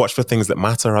 they watch for things that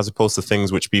matter as opposed to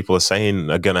things which people are saying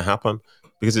are going to happen.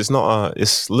 Because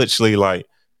it's literally like,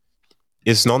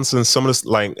 it's nonsense. Some of this,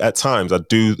 like, at times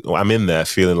I'm in there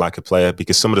feeling like a player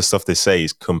because some of the stuff they say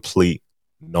is complete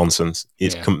nonsense.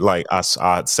 It's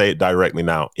I'd say it directly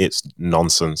now. It's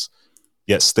nonsense.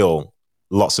 Yet still,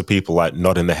 lots of people like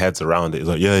nodding their heads around it. It's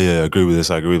like, yeah, I agree with this.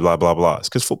 I agree with blah, blah, blah. It's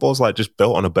because football's like just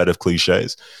built on a bed of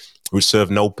cliches, which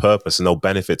serve no purpose and no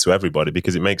benefit to everybody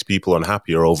because it makes people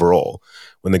unhappier overall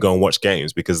when they go and watch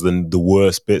games because then the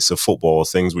worst bits of football are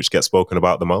things which get spoken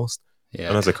about the most. Yeah.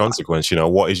 And as a consequence,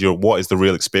 what is the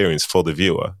real experience for the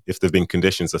viewer if they've been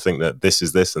conditioned to think that this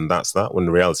is this and that's that, when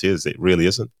the reality is it really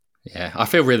isn't? Yeah, I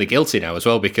feel really guilty now as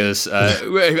well because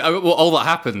all that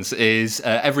happens is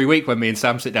every week when me and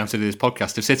Sam sit down to do this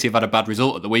podcast, if City have had a bad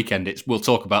result at the weekend, we'll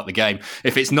talk about the game.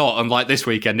 If it's not, unlike this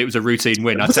weekend, it was a routine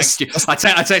win. I text you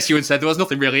and said there was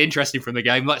nothing really interesting from the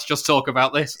game. Let's just talk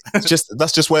about this.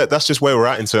 That's just where we're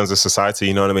at in terms of society.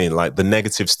 You know what I mean? Like, the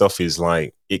negative stuff is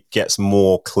like, it gets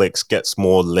more clicks, gets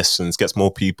more listens, gets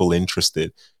more people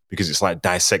interested because it's like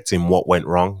dissecting what went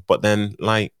wrong. But then,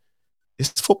 like,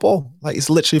 it's football. Like,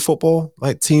 it's literally football.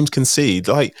 Like, teams concede.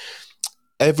 Like,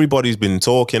 everybody's been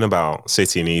talking about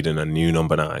City needing a new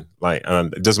number 9. Like,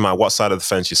 and it doesn't matter what side of the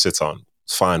fence you sit on.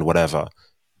 It's fine, whatever.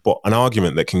 But an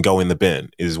argument that can go in the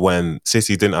bin is when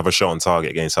City didn't have a shot on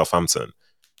target against Southampton.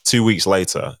 2 weeks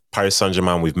later, Paris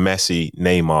Saint-Germain with Messi,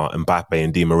 Neymar, Mbappe,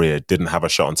 and Di Maria didn't have a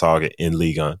shot on target in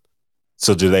Ligue 1.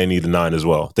 So do they need a 9 as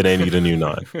well? Do they need a new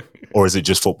 9? Or is it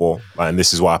just football? Like, and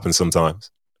this is what happens sometimes.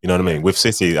 You know what I mean? With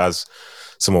City, as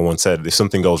someone once said, if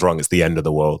something goes wrong, it's the end of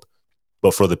the world.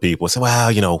 But for other people, it's,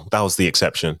 well, that was the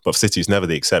exception. But for City, it's never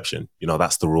the exception.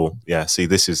 That's the rule. Yeah, see,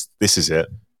 this is it.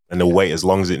 And they'll wait as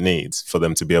long as it needs for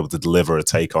them to be able to deliver a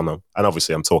take on them. And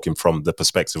obviously, I'm talking from the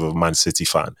perspective of a Man City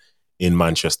fan in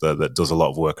Manchester that does a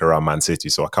lot of work around Man City.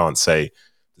 So I can't say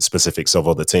the specifics of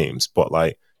other teams. But,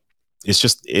 like,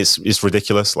 it's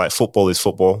ridiculous. Like, football is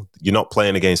football. You're not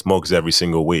playing against mugs every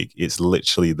single week. It's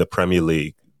literally the Premier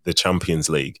League, the Champions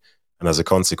League, and as a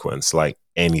consequence, like,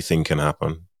 anything can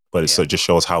happen. But it just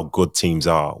shows how good teams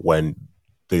are when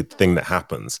the thing that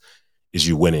happens is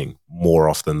you winning more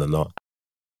often than not.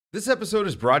 This episode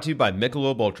is brought to you by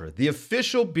Michelob Ultra, the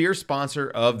official beer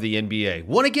sponsor of the NBA.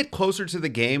 Want to get closer to the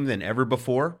game than ever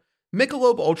before?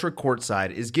 Michelob Ultra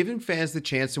Courtside is giving fans the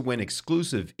chance to win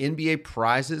exclusive NBA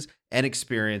prizes and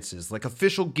experiences like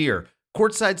official gear,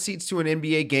 courtside seats to an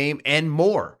NBA game, and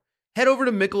more. Head over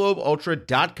to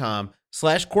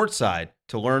MichelobUltra.com/courtside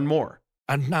to learn more.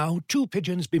 And now, 2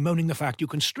 pigeons bemoaning the fact you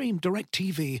can stream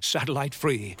DirecTV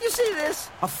satellite-free. You see this?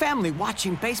 A family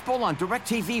watching baseball on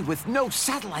DirecTV with no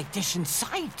satellite dish in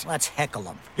sight. Let's heckle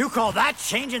them. You call that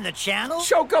changing the channel?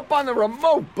 Choke up on the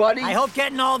remote, buddy. I hope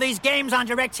getting all these games on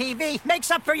DirecTV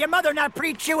makes up for your mother not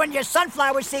pre-chewing your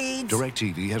sunflower seeds.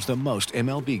 DirecTV has the most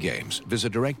MLB games.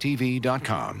 Visit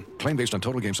DirecTV.com. Claim based on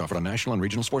total games offered on national and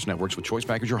regional sports networks with choice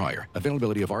package or higher.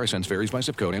 Availability of RSNs varies by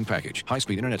zip code and package.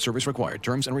 High-speed internet service required.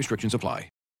 Terms and restrictions apply.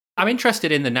 I'm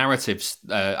interested in the narratives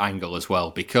angle as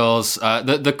well, because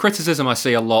the criticism I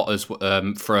see a lot is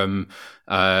from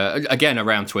again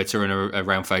around Twitter and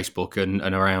around Facebook and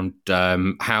around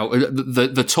how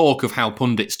the talk of how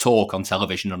pundits talk on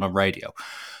television and on radio.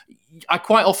 I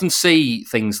quite often see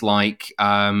things like,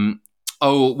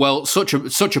 oh well, such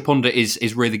a pundit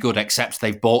is really good, except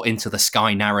they've bought into the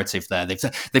Sky narrative. There,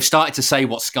 they've started to say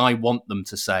what Sky want them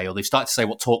to say, or they've started to say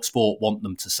what TalkSport want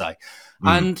them to say.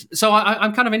 And so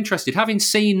I'm kind of interested, having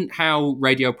seen how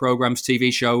radio programs,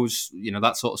 TV shows,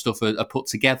 that sort of stuff are put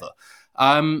together.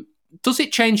 Does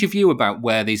it change your view about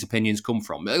where these opinions come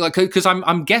from? Because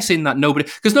I'm guessing that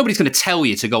nobody's going to tell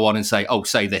you to go on and say, oh,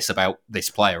 say this about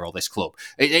this player or this club.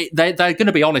 They're going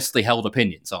to be honestly held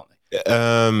opinions, aren't they?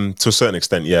 To a certain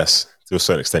extent, yes. I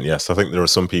think there are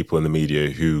some people in the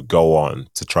media who go on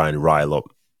to try and rile up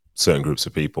certain groups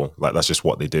of people. Like, that's just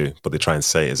what they do, but they try and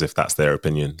say it as if that's their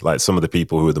opinion. Like, some of the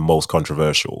people who are the most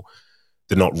controversial,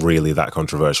 they're not really that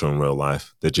controversial in real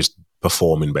life. They're just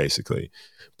performing, basically.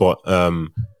 But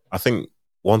I think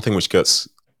one thing which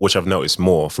I've noticed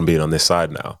more from being on this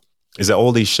side now is that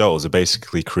all these shows are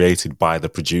basically created by the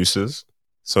producers.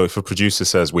 So if a producer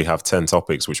says we have 10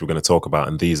 topics which we're going to talk about,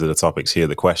 and these are the topics, here are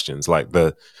the questions, like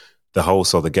the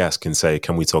host or the guest can say,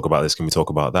 can we talk about this? Can we talk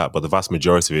about that? But the vast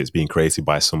majority of it is being created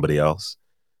by somebody else.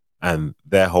 And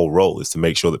their whole role is to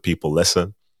make sure that people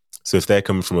listen. So if they're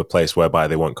coming from a place whereby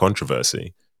they want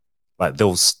controversy, like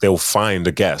they'll find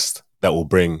a guest that will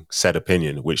bring said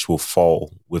opinion, which will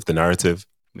fall with the narrative.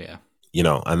 Yeah.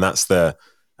 And that's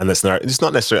narrative. It's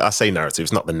not necessarily, I say narrative,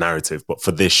 it's not the narrative, but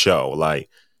for this show, like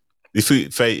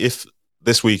if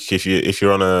this week, if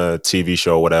you're on a TV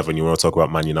show or whatever and you want to talk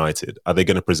about Man United, are they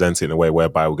going to present it in a way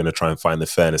whereby we're going to try and find the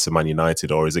fairness of Man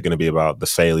United, or is it going to be about the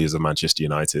failures of Manchester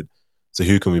United? So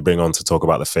who can we bring on to talk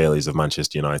about the failures of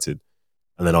Manchester United?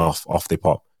 And then off they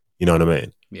pop. You know what I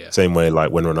mean? Yeah. Same way,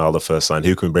 like when Ronaldo first signed,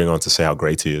 who can we bring on to say how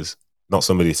great he is? Not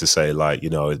somebody to say like,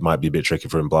 it might be a bit tricky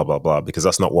for him, blah, blah, blah, because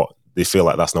that's not what they feel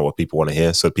like. That's not what people want to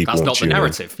hear. So people that's not the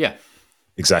narrative. Yeah.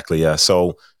 Exactly. Yeah.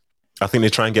 So I think they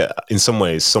try and get, in some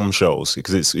ways, some shows,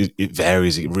 because it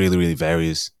varies, it really, really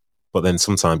varies. But then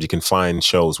sometimes you can find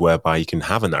shows whereby you can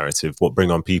have a narrative, but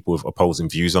bring on people with opposing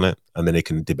views on it, and then they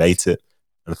can debate it.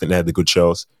 And I think they're the good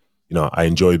shows. I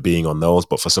enjoy being on those,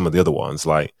 but for some of the other ones,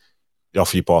 like,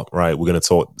 off you pop, right, we're going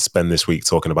to spend this week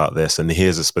talking about this, and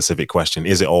here's a specific question.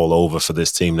 Is it all over for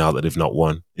this team now that they've not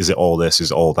won? Is it all this? Is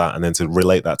it all that? And then to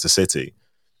relate that to City,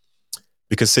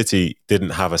 because City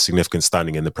didn't have a significant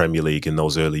standing in the Premier League in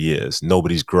those early years,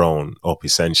 nobody's grown up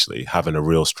essentially having a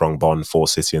real strong bond for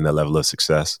City and their level of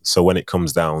success. So when it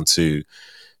comes down to,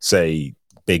 say,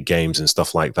 big games and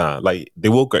stuff like that, like, they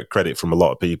will get credit from a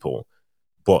lot of people,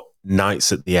 but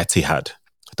nights at the Etihad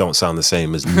don't sound the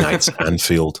same as nights at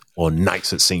Anfield, or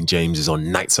nights at St. James's, or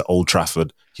nights at Old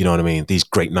Trafford. You know what I mean? These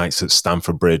great nights at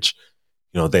Stamford Bridge,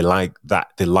 they like that.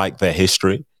 They like their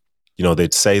history.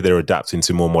 They'd say they're adapting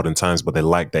to more modern times, but they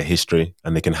like their history,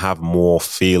 and they can have more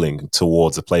feeling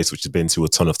towards a place which has been to a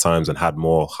ton of times and had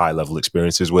more high-level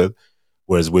experiences with.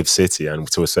 Whereas with City,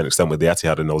 and to a certain extent with the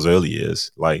Etihad in those early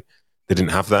years, like, they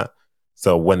didn't have that.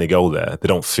 So when they go there, they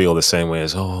don't feel the same way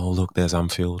as, oh, look, there's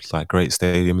Anfield, like, great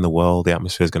stadium in the world, the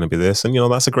atmosphere is going to be this. And,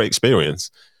 that's a great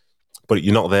experience. But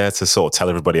you're not there to sort of tell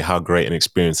everybody how great an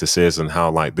experience this is and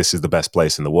how, like, this is the best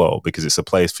place in the world, because it's a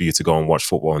place for you to go and watch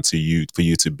football and for you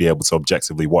to be able to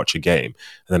objectively watch a game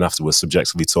and then afterwards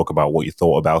subjectively talk about what you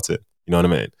thought about it. You know what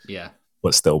I mean? Yeah.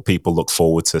 But still, people look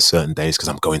forward to certain days because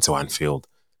I'm going to Anfield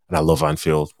and I love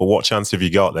Anfield. But what chance have you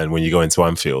got then when you go into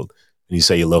Anfield and you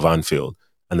say you love Anfield,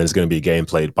 and there's going to be a game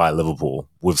played by Liverpool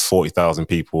with 40,000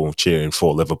 people cheering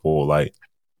for Liverpool? Like,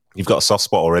 you've got a soft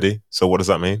spot already. So what does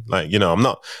that mean? Like,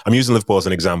 I'm using Liverpool as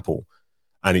an example,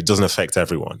 and it doesn't affect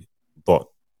everyone. But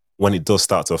when it does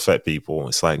start to affect people,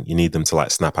 it's like you need them to,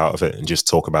 like, snap out of it and just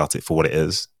talk about it for what it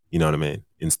is. You know what I mean?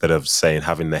 Instead of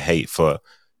having the hate for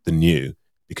the new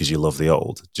because you love the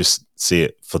old, just see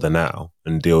it for the now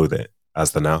and deal with it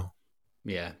as the now.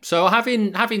 Yeah. So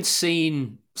having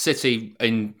seen City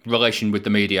in relation with the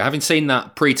media, having seen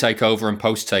that pre-takeover and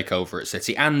post-takeover at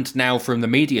City, and now from the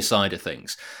media side of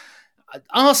things,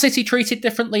 are City treated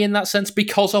differently in that sense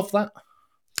because of that?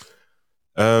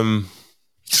 At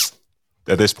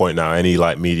this point now, any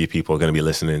like media people are going to be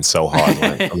listening so hard.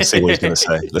 Like, let's see what he's going to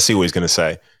say. Let's see what he's going to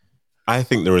say. I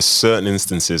think there are certain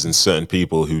instances and certain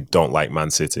people who don't like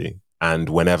Man City, and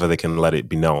whenever they can let it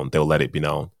be known, they'll let it be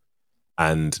known.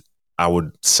 And I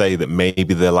would say that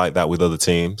maybe they're like that with other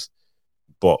teams,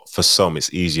 but for some,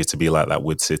 it's easier to be like that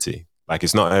with City. Like,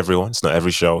 it's not everyone, it's not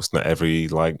every show, it's not every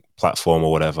like platform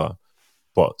or whatever.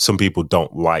 But some people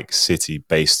don't like City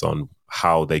based on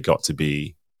how they got to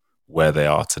be where they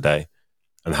are today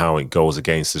and how it goes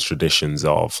against the traditions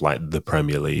of like the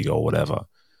Premier League or whatever.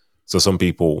 So some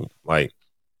people like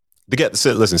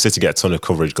City get a ton of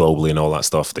coverage globally and all that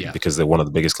stuff because they're one of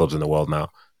the biggest clubs in the world now.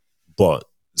 But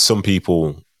some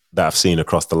people that I've seen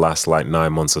across the last like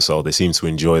 9 months or so, they seem to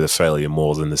enjoy the failure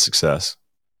more than the success.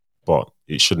 But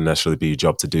it shouldn't necessarily be your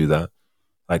job to do that.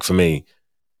 Like for me,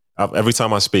 every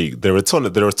time I speak, there are a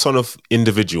ton of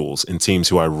individuals in teams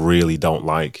who I really don't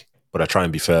like, but I try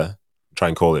and be fair, try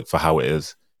and call it for how it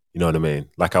is. You know what I mean?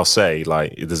 Like I'll say,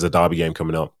 like there's a derby game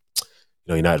coming up.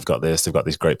 You know, United have got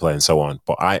this great play and so on.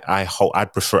 But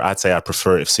I'd say I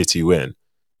prefer it if City win,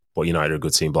 but United are a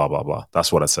good team, blah, blah, blah.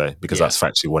 That's what I'd say, because that's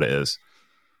factually what it is.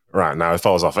 Right, now if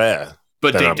I was off air,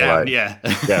 but deep down, yeah,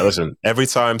 listen, every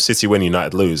time City win,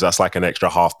 United lose, that's like an extra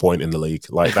half point in the league.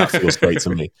 Like that feels great to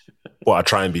me. But I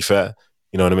try and be fair,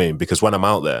 you know what I mean? Because when I'm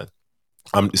out there,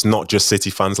 it's not just City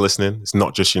fans listening, it's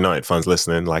not just United fans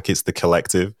listening, like it's the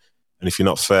collective. And if you're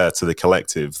not fair to the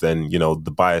collective, then, you know,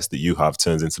 the bias that you have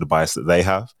turns into the bias that they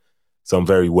have. So I'm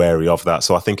very wary of that.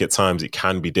 So I think at times it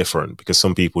can be different because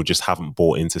some people just haven't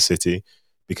bought into City,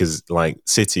 because like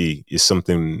City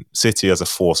as a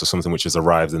force or something which has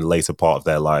arrived in the later part of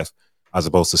their life, as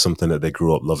opposed to something that they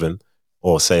grew up loving,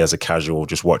 or say as a casual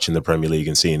just watching the Premier League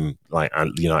and seeing like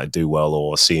United do well,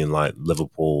 or seeing like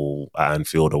Liverpool at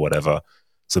Anfield or whatever.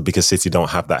 So because City don't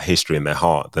have that history in their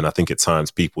heart, then I think at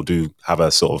times people do have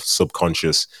a sort of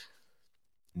subconscious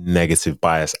negative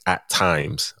bias at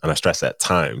times. And I stress at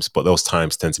times, but those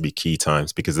times tend to be key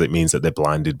times because it means that they're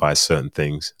blinded by certain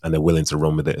things and they're willing to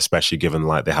run with it, especially given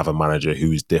like they have a manager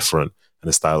who's different and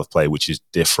a style of play which is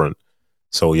different.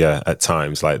 So yeah, at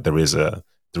times like there is a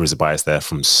bias there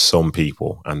from some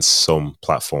people and some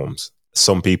platforms.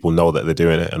 Some people know that they're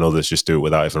doing it and others just do it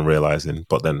without even realizing.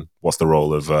 But then what's the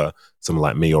role of someone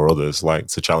like me or others, like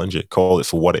to challenge it, call it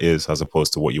for what it is as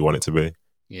opposed to what you want it to be?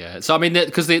 Yeah. So, I mean,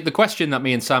 because the question that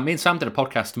me and Sam did a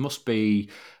podcast, must be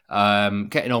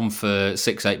getting on for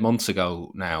 6-8 months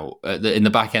ago now, in the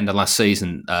back end of last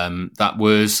season, that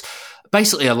was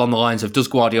basically along the lines of, does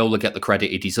Guardiola get the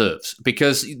credit he deserves?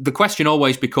 Because the question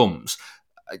always becomes,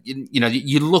 you know,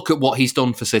 you look at what he's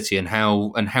done for City and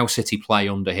how City play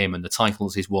under him and the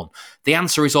titles he's won. The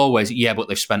answer is always, yeah, but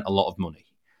they've spent a lot of money.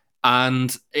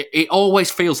 And it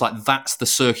always feels like that's the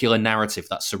circular narrative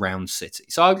that surrounds City.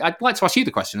 So I'd like to ask you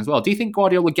the question as well. Do you think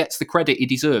Guardiola gets the credit he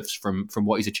deserves from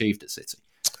what he's achieved at City?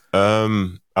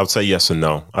 I would say yes and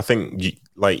no. I think,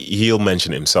 like he'll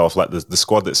mention it himself, like the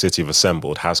squad that City have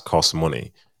assembled has cost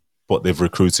money, but they've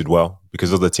recruited well,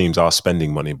 because other teams are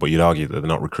spending money, but you'd argue that they're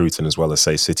not recruiting as well as,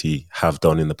 say, City have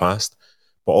done in the past.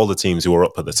 But all the teams who are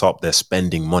up at the top, they're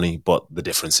spending money, but the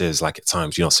difference is, like at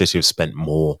times, you know, City have spent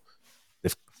more.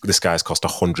 This guy's cost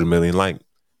 100 million. Like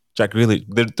Jack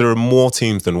Grealish, there are more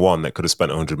teams than one that could have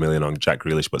spent 100 million on Jack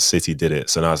Grealish, but City did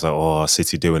it. So now it's like, oh,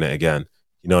 City doing it again.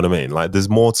 You know what I mean? Like there's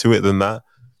more to it than that.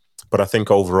 But I think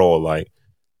overall, like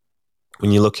when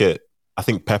you look at, I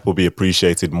think Pep will be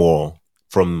appreciated more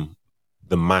from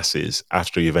the masses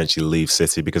after he eventually leaves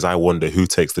City, because I wonder who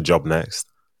takes the job next.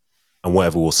 And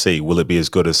whatever we'll see, will it be as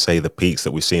good as, say, the peaks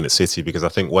that we've seen at City? Because I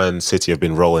think when City have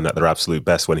been rolling at their absolute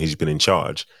best when he's been in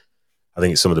charge, I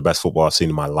think it's some of the best football I've seen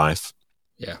in my life.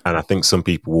 Yeah. And I think some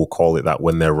people will call it that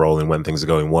when they're rolling, when things are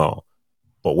going well.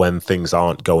 But when things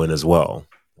aren't going as well,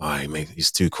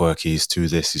 he's too quirky, he's too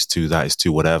this, he's too that, he's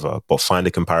too whatever. But find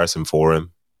a comparison for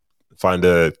him. Find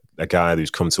a guy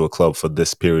who's come to a club for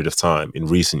this period of time in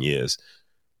recent years,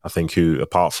 I think, who,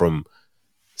 apart from,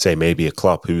 say, maybe a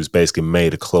Klopp, who's basically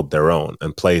made a club their own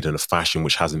and played in a fashion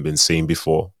which hasn't been seen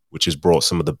before, which has brought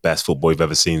some of the best football you've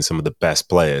ever seen, some of the best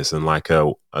players, and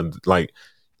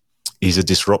he's a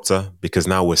disruptor, because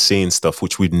now we're seeing stuff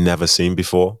which we've never seen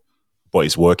before, but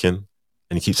it's working.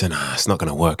 And he keeps saying, it's not going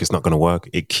to work, it's not going to work.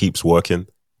 It keeps working.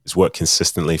 It's worked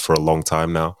consistently for a long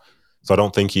time now. So I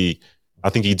think he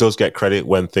does get credit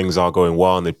when things are going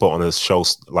well and they put on a show,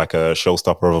 like a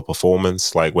showstopper of a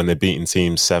performance, like when they're beating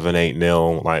teams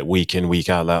 7-8-0, like week in, week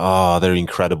out, like, they're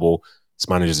incredible. This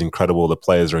manager's incredible. The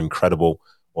players are incredible.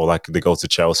 Or like they go to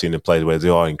Chelsea and they play where they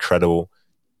are incredible.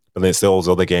 But then it's those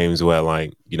other games where,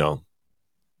 like, you know,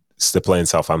 they're playing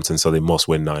Southampton, so they must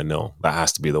win 9-0. That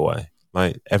has to be the way.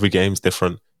 Like every game's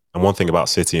different. And one thing about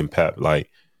City and Pep, like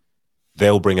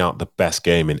they'll bring out the best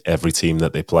game in every team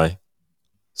that they play.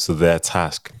 So their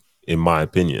task, in my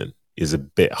opinion, is a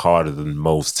bit harder than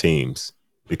most teams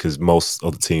because most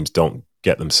other teams don't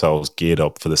get themselves geared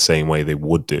up for the same way they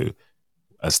would do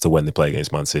as to when they play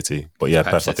against Man City. But yeah,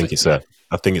 Pep, I think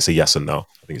it's a yes and no.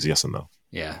 I think it's a yes and no.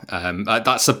 Yeah,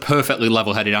 that's a perfectly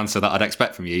level-headed answer that I'd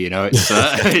expect from you. You know, it's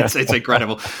it's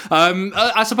incredible.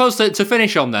 I suppose to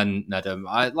finish on then,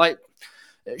 Nedum,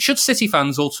 should City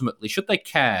fans ultimately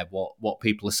care what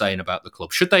people are saying about the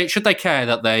club? Should they care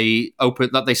that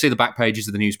they see the back pages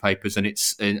of the newspapers and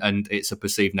it's a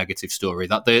perceived negative story,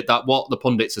 that what the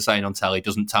pundits are saying on telly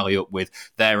doesn't tally up with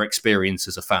their experience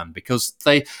as a fan? Because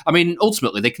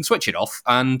ultimately they can switch it off,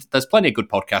 and there's plenty of good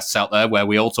podcasts out there where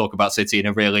we all talk about City in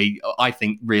a really, I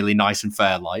think, really nice and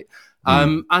fair light.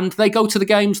 And they go to the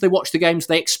games, they watch the games,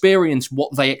 they experience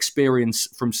what they experience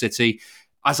from City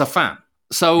as a fan.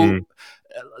 So.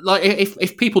 Like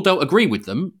if people don't agree with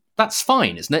them, that's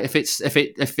fine, isn't it?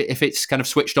 If it's kind of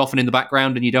switched off and in the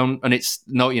background and it's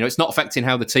not affecting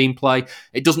how the team play,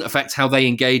 it doesn't affect how they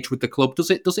engage with the club. Does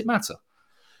it matter?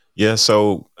 Yeah,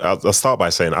 so I'll start by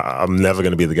saying I'm never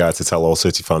going to be the guy to tell all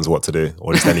City fans what to do,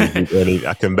 or just any.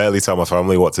 I can barely tell my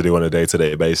family what to do on a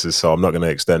day-to-day basis, so I'm not going to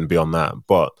extend beyond that.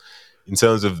 But in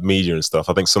terms of media and stuff,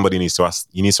 I think somebody needs to ask.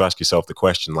 You need to ask yourself the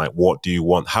question, like, what do you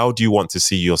want? How do you want to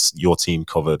see your team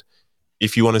covered?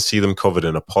 If you want to see them covered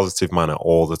in a positive manner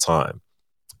all the time,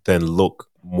 then look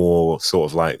more sort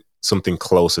of like something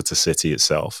closer to City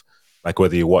itself. Like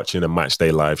whether you're watching a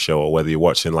Matchday live show or whether you're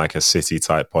watching like a City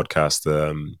type podcast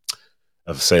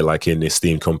of say like in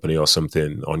Esteemed Company or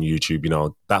something on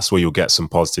YouTube, that's where you'll get some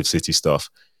positive City stuff.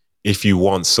 If you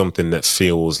want something that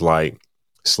feels like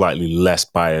slightly less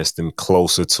biased and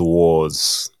closer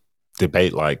towards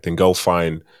debate, then go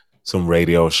find some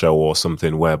radio show or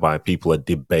something whereby people are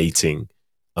debating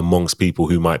amongst people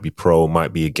who might be pro,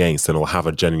 might be against, and will have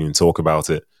a genuine talk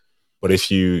about it. But if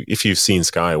you've seen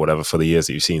Sky or whatever for the years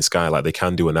that you've seen Sky, they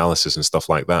can do analysis and stuff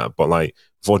like that. But with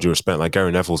all due respect,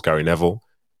 Gary Neville's Gary Neville.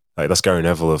 That's Gary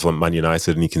Neville of Man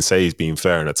United, and he can say he's being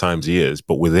fair, and at times he is.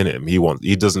 But within him,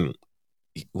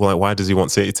 why does he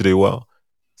want City to do well?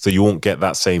 So you won't get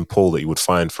that same pull that you would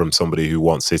find from somebody who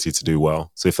wants City to do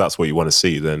well. So if that's what you want to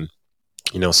see, then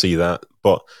see that.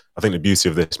 But I think the beauty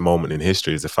of this moment in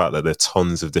history is the fact that there are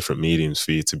tons of different mediums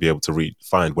for you to be able to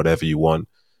find whatever you want.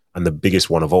 And the biggest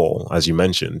one of all, as you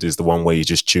mentioned, is the one where you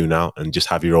just tune out and just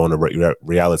have your own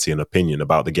reality and opinion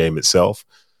about the game itself.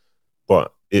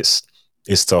 But it's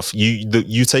tough.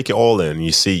 You take it all in.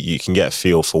 You can get a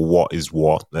feel for what is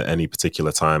what at any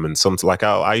particular time. And something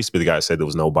I used to be the guy who said there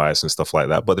was no bias and stuff like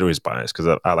that, but there is bias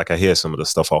because I hear some of the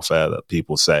stuff off air that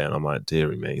people say, and I'm like,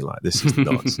 dearie me, this is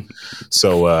nuts.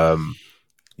 So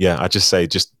I just say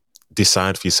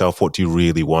decide for yourself what do you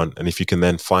really want, and if you can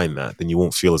then find that, then you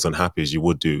won't feel as unhappy as you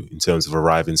would do in terms of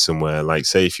arriving somewhere.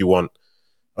 Say if you want,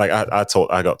 I got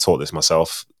taught this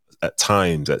myself. At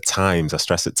times, I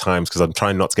stress at times because I'm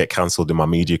trying not to get cancelled in my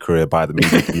media career by the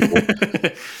media people.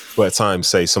 But at times,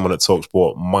 say someone at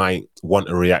TalkSport might want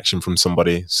a reaction from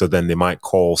somebody, so then they might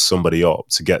call somebody up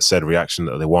to get said reaction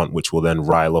that they want, which will then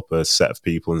rile up a set of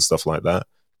people and stuff like that.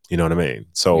 You know what I mean?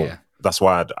 So that's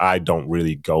why I don't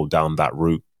really go down that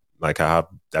route. I've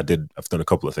done a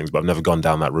couple of things, but I've never gone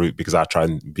down that route because I try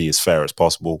and be as fair as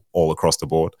possible all across the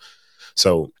board.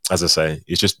 So as I say,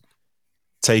 it's just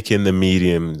take in the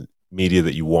media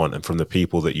that you want and from the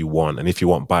people that you want. And if you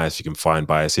want bias, you can find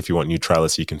bias. If you want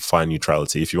neutrality, you can find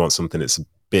neutrality. If you want something that's a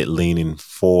bit leaning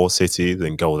for City,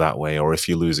 then go that way. Or if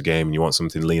you lose a game and you want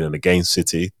something leaning against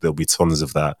City, there'll be tons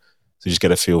of that. So just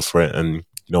get a feel for it and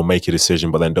make a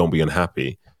decision, but then don't be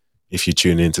unhappy if you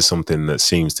tune into something that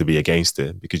seems to be against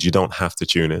it, because you don't have to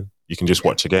tune in. You can just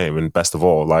watch a game, and best of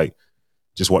all,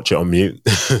 just watch it on mute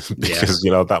because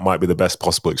that might be the best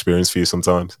possible experience for you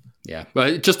sometimes. Yeah,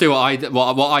 but just do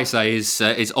what I say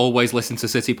is always listen to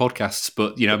City podcasts.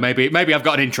 But maybe I've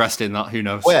got an interest in that. Who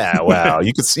knows? Well,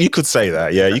 you could say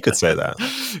that. Yeah, you could say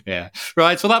that. Yeah,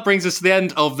 right. So that brings us to the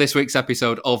end of this week's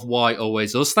episode of Why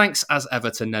Always Us. Thanks as ever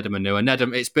to Nedum Onuoha.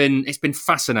 Nedum, it's been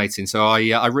fascinating. So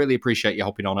I really appreciate you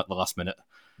hopping on at the last minute.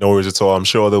 No worries at all. I'm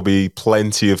sure there'll be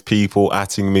plenty of people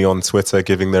atting me on Twitter,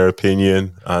 giving their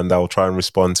opinion, and I'll try and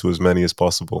respond to as many as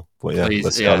possible. But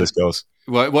let's see how this goes.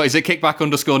 What is it?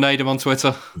 Kickback_Nedum on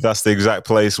Twitter? That's the exact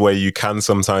place where you can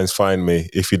sometimes find me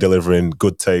if you're delivering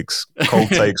good takes. Cold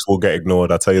takes will get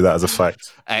ignored. I'll tell you that as a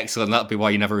fact. Excellent. That'll be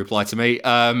why you never reply to me.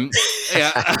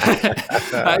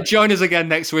 Join us again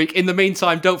next week. In the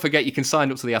meantime, don't forget you can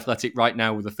sign up to The Athletic right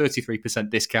now with a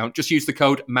 33% discount. Just use the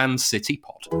code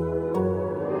ManCityPod.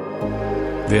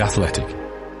 The Athletic.